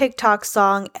like a TikTok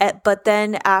song, but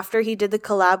then after he did the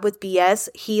collab with BS,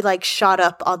 he like shot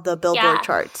up on the Billboard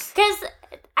charts. Because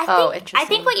I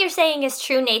think what you're saying is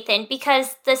true, Nathan,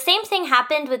 because the same thing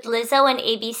happened with Lizzo and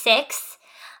AB6.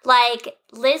 Like,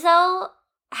 Lizzo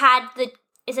had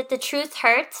The Truth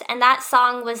Hurts? And that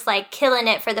song was like killing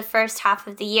it for the first half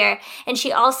of the year. And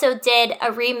she also did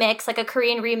a remix, like a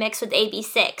Korean remix with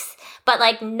AB6. But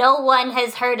like no one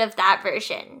has heard of that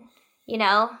version, you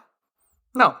know?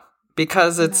 No,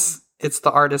 because it's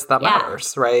the artist that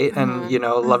matters, right? And, you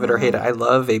know, love it or hate it. I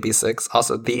love AB6.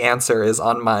 Also, The Answer is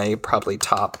on my probably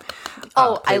top.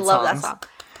 I love that song.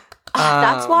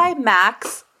 That's why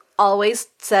Max always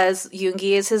says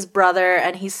Yoongi is his brother,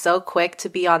 and he's so quick to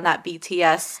be on that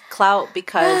BTS clout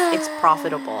because it's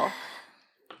profitable.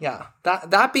 Yeah.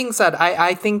 That being said,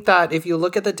 I think that if you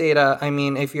look at the data, I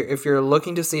mean, if you're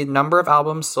looking to see number of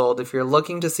albums sold, if you're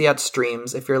looking to see at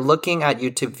streams, if you're looking at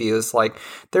YouTube views, like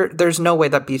there's no way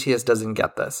that BTS doesn't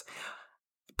get this.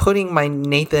 Putting my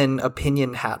Nathan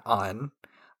opinion hat on,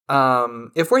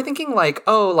 if we're thinking like,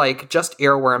 just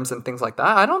earworms and things like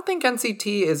that, I don't think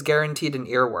NCT is guaranteed an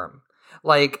earworm.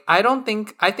 Like, I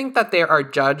think that they are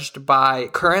judged by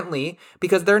currently,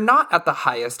 because they're not at the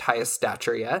highest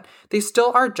stature yet, they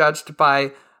still are judged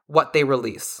by what they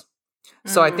release.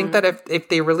 So I think that if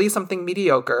they release something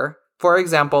mediocre, for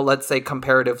example, let's say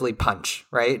comparatively Punch,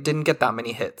 right? Didn't get that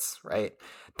many hits, right?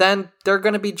 Then they're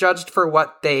going to be judged for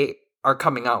what they are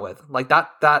coming out with. Like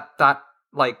that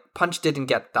like Punch didn't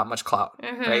get that much clout,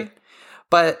 right?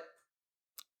 But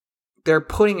they're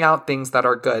putting out things that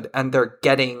are good and they're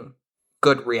getting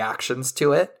good reactions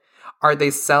to it. Are they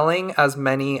selling as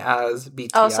many as BTS?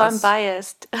 Oh, so I'm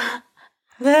biased.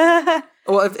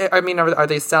 Well, are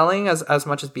they selling as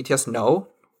much as BTS? No,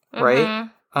 right?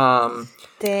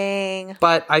 Dang.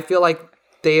 But I feel like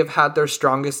they've had their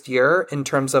strongest year in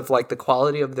terms of like the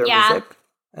quality of their music,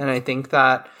 and I think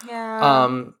that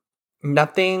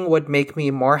nothing would make me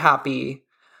more happy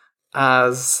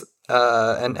as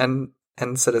an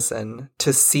citizen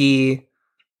to see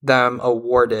them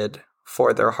awarded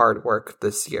for their hard work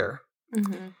this year.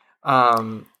 I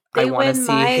want to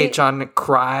see Haechan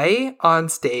cry on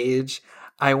stage.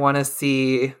 I want to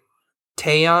see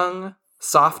Taeyong,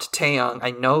 soft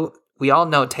Taeyong. We all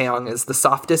know Taeyong is the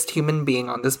softest human being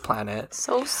on this planet.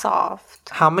 So soft.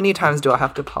 How many times do I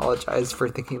have to apologize for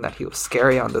thinking that he was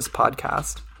scary on this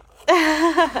podcast?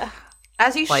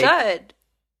 As you should.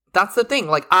 That's the thing.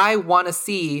 Like, I want to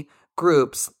see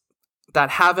groups that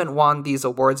haven't won these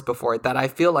awards before, that I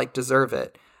feel like deserve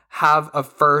it, have a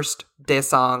first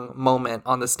Daesang moment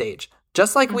on the stage.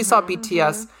 Just like we saw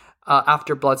BTS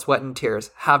after Blood, Sweat, and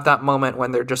Tears, have that moment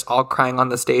when they're just all crying on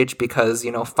the stage because,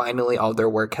 finally all their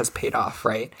work has paid off,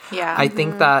 right? Yeah. I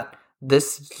think that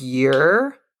this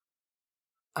year,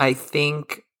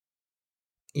 even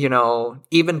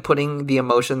putting the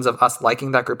emotions of us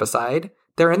liking that group aside,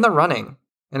 they're in the running.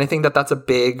 And I think that that's a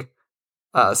big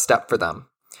step for them.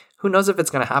 Who knows if it's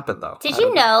going to happen, though? Did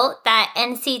you know that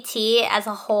NCT as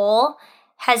a whole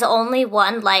has only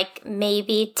won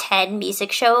maybe 10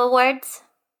 music show awards?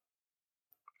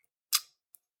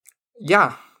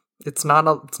 Yeah, it's not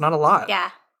a lot.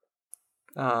 Yeah.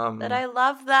 But I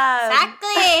love them.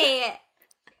 Exactly.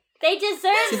 They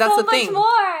deserve that's so the much thing. more.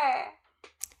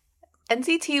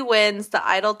 NCT wins the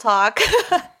Idol Talk.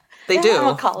 They do.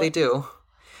 I'll call They it. do.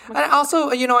 And also,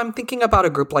 I'm thinking about a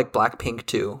group like Blackpink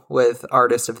too, with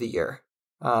Artist of the Year.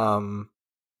 I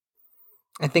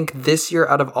think this year,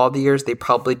 out of all the years, they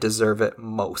probably deserve it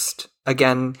most.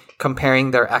 Again,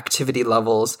 comparing their activity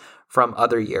levels from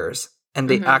other years. And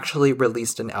they actually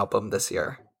released an album this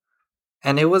year.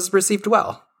 And it was received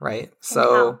well, right?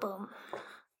 So, Boom.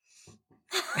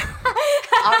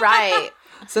 All right.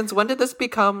 since when did this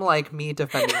become me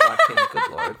defending Blackpink? Good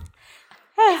lord.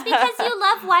 It's because you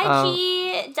love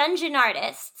YG dungeon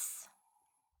artists.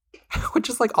 Which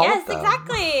is all Yes, of them.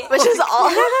 exactly. Which is all.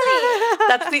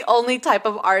 That's the only type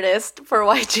of artist for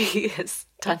YG is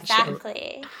Dungeon.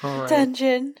 Exactly. All right.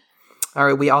 Dungeon. All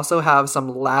right, we also have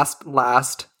some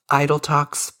last Idol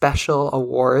Talk special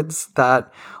awards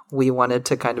that we wanted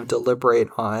to kind of deliberate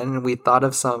on. We thought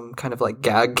of some kind of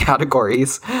gag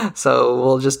categories. So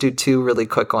we'll just do 2 really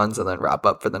quick ones and then wrap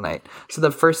up for the night. So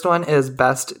the first one is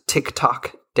Best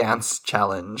TikTok Dance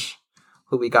Challenge.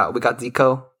 Who we got? We got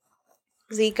Zico.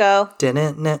 Zico.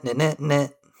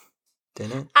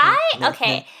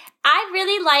 Okay. I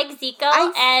really like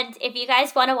Zico, and if you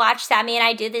guys want to watch Sammy and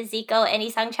I do the Zico Any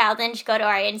Song Challenge, go to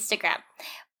our Instagram.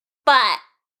 But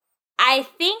I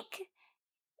think,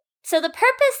 so the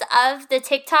purpose of the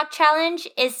TikTok challenge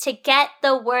is to get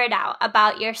the word out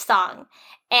about your song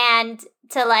and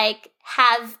to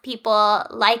have people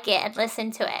like it and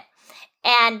listen to it.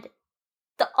 And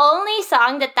the only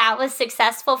song that was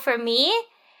successful for me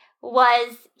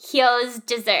was Hyo's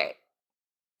Dessert.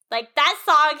 That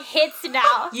song hits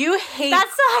now. You hate that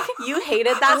song. You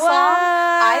hated that song.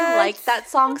 I liked that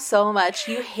song so much.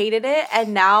 You hated it,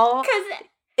 and now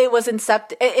it was it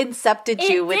incepted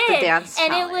you with the dance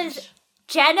and challenge. it was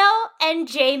Jeno and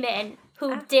Jamin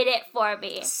who did it for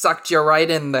me. Sucked you right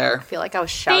in there. I feel like I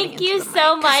was shouting. Thank you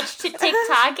so much to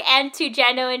TikTok and to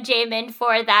Jeno and Jamin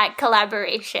for that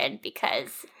collaboration,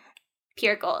 because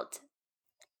pure gold.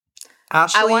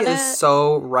 Ashley is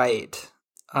so right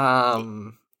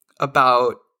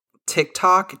about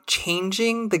TikTok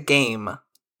changing the game,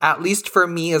 at least for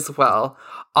me as well,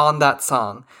 on that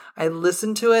song. I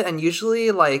listen to it, and usually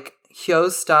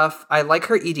Hyo's stuff, I like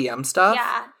her EDM stuff,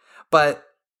 Yeah. but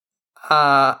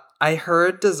I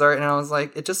heard Dessert and I was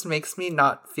like, it just makes me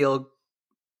not feel,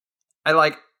 I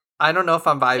don't know if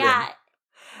I'm vibing. Yeah.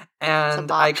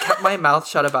 And I kept my mouth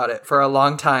shut about it for a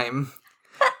long time.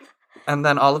 And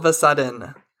then all of a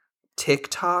sudden,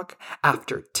 TikTok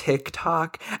after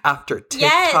TikTok after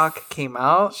TikTok came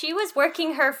out. She was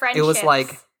working her friendships. It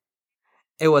was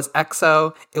it was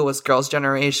EXO, it was Girls'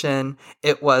 Generation,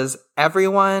 it was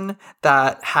everyone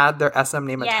that had their SM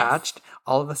name attached.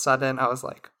 All of a sudden, I was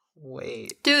like,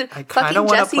 wait. Dude, I kind of fucking want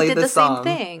to Jessie play did this the same song.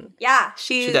 thing. Yeah.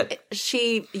 She did.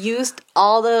 She used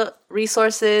all the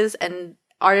resources and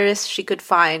artists she could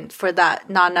find for that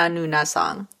Na Na Nuna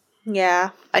song. Yeah.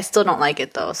 I still don't like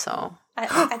it though, so.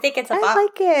 I think it's a I bop.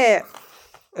 like it.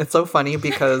 It's so funny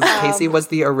because Casey was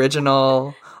the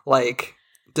original,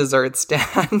 dessert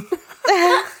stan.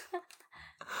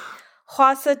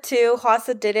 Hwasa too.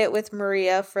 Hwasa did it with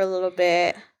Maria for a little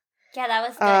bit. Yeah, that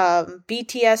was good.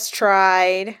 BTS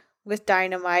tried with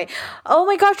Dynamite. Oh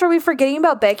my gosh, are we forgetting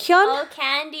about Baekhyun? Oh,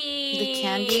 Candy. The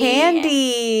Candy.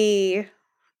 Candy.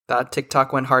 That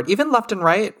TikTok went hard. Even Left and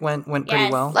Right went pretty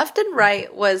Yes. well. Left and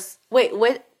Right was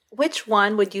which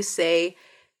one would you say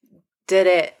did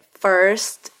it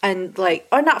first and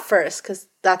or not first because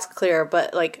that's clear,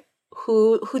 but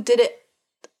who did it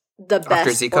the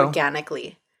best Zico?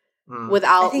 organically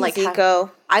without I think Zico.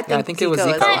 Zico. I think, I think it was Zico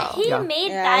Zico. as But well. he Yeah. made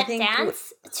Yeah, I that think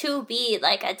dance to be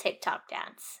a TikTok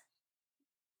dance.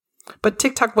 But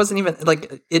TikTok wasn't even,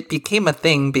 it became a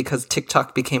thing because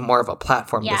TikTok became more of a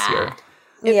platform this year.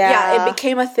 It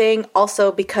became a thing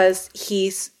also because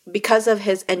because of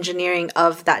his engineering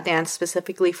of that dance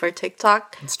specifically for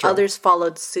TikTok, It's true. others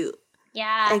followed suit.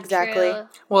 Yeah, Exactly. true.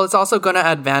 Well, it's also going to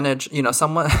advantage,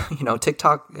 someone,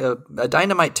 TikTok, a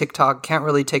Dynamite TikTok can't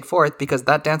really take forth because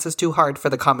that dance is too hard for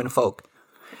the common folk.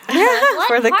 What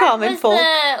For the part common folk.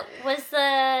 was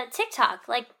the TikTok,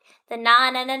 like the na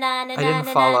na na na na I didn't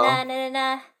na follow. na na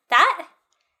na that?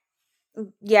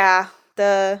 Yeah,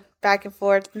 the back and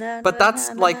forth. But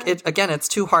that's like it again. It's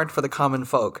too hard for the common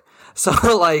folk. So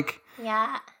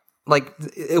Yeah. like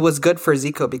it was good for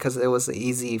Zico because it was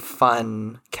easy,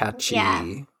 fun, catchy,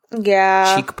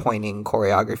 Yeah. cheek pointing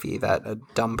choreography that a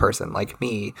dumb person like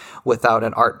me without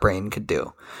an art brain could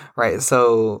do. Right.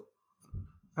 So,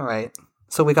 all right.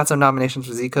 So we got some nominations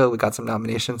for Zico. We got some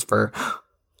nominations for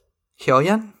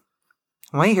Hyoyeon.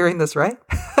 Am I hearing this right?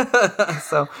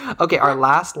 So, okay. Our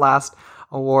last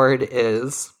award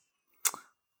is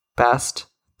Best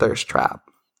Thirst Trap.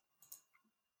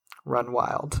 Run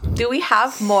Wild. Do we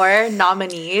have more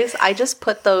nominees? I just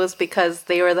put those because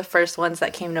they were the first ones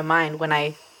that came to mind when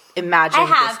I imagined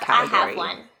this I category. have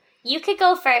one. You could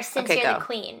go first since Okay, you're go. the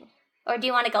queen. Or do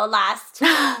you want to go last?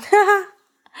 I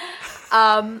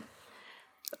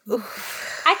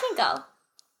can go.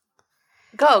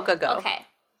 Go. Okay.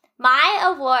 My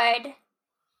award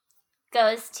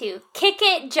goes to Kick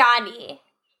It Johnny.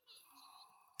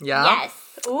 Yeah. Yes.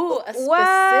 Ooh, a specific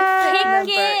What? member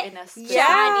Kick it, in a specific. Yeah.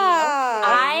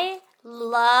 I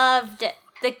loved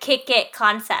the Kick It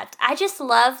concept. I just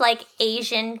love like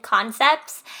Asian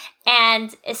concepts,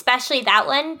 and especially that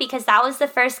one because that was the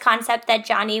first concept that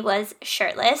Johnny was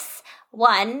shirtless.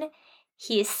 One,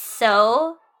 he's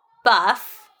so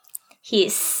buff.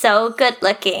 He's so good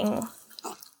looking.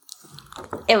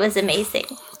 It was amazing.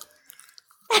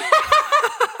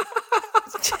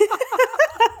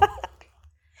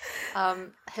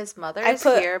 His mother I is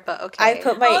put- here, but okay. I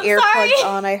put my Oh, earplugs sorry.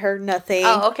 on. I heard nothing.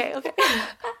 Oh, okay.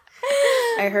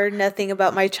 I heard nothing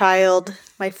about my child,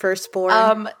 my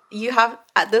firstborn. You have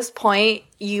at this point,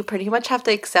 you pretty much have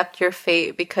to accept your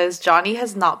fate because Johnny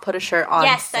has not put a shirt on.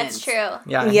 Yes, since. that's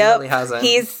true. Yeah, he Yep. really hasn't.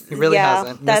 He's- he really yeah,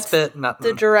 hasn't. that's Misfit, nothing.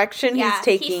 the direction Yeah, he's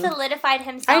taking. he solidified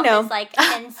himself I know. as like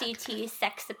NCT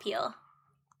sex appeal.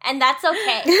 And that's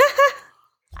okay.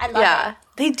 I love Yeah, it.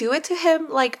 they do it to him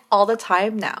like all the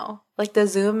time now. Like the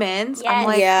zoom ins. Yes, I'm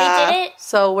like, Yeah. they did it.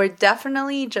 so we're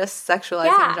definitely just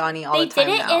sexualizing Johnny all they the time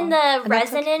did it now. in the And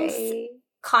that's Resonance okay.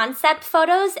 concept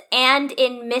photos and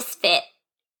in Misfit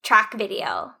track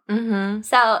video. Mm-hmm.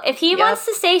 So if he Yep. wants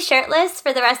to stay shirtless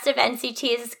for the rest of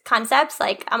NCT's concepts,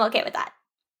 like I'm okay with that.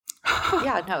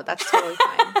 Yeah, no, that's totally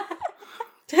fine.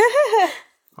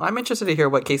 Well, I'm interested to hear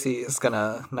what Casey is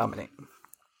gonna nominate.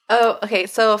 Oh, okay.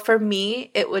 So for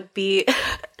me, it would be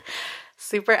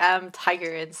Super M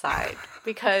Tiger Inside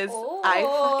because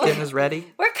Oh. Kim is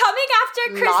ready. We're coming after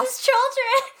Chris's Lost-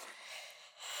 children.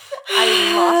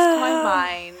 I lost my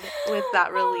mind with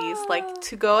that release. Like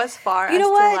to go as far You as know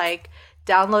to what? like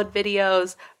download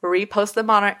videos, repost them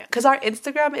on because our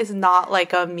Instagram is not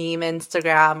like a meme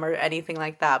Instagram or anything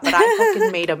like that. But I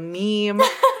fucking made a meme.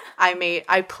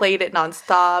 I played it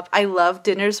nonstop. I love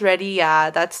Dinner's Ready.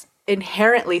 Yeah, that's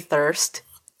inherently thirst.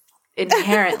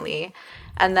 Inherently.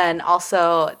 And then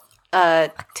also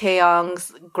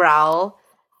Taeyong's growl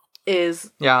is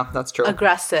Yeah, that's true.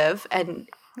 aggressive and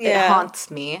it Yeah.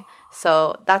 haunts me.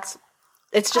 So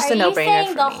it's just Are a no-brainer you saying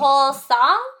for the me. whole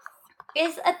song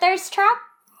is a thirst trap?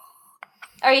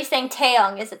 Or are you saying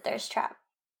Taeyong is a thirst trap?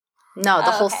 No, the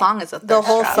Oh, whole okay. song is a thirst The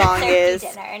whole trap. song Thirsty is.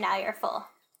 dinner, and now you're full.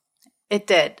 It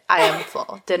did. I am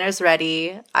full. Dinner's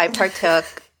ready. I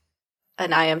partook,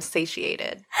 and I am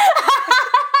satiated.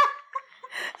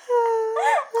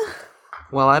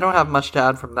 Well, I don't have much to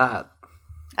add from that.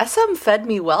 SM fed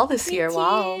me well this year.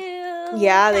 Wow.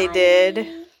 Yeah, they did.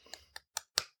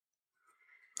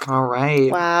 All right.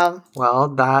 Wow. Well,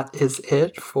 that is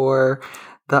it for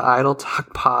the Idol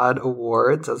Talk Pod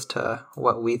Awards as to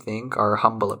what we think, our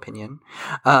humble opinion.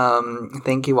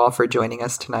 Thank you all for joining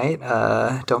us tonight.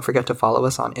 Don't forget to follow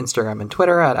us on Instagram and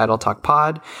Twitter at Idol Talk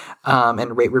Pod,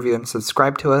 and rate, review, and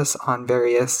subscribe to us on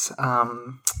various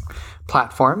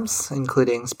platforms,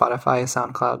 including Spotify,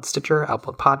 SoundCloud, Stitcher,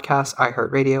 Apple Podcasts,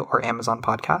 iHeartRadio, or Amazon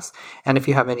Podcasts. And if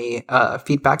you have any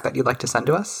feedback that you'd like to send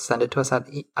to us, send it to us at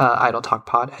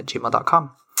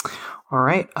idoltalkpod@gmail.com. All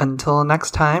right. Until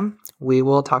next time, we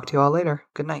will talk to you all later.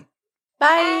 Good night.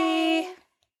 Bye.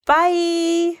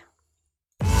 Bye.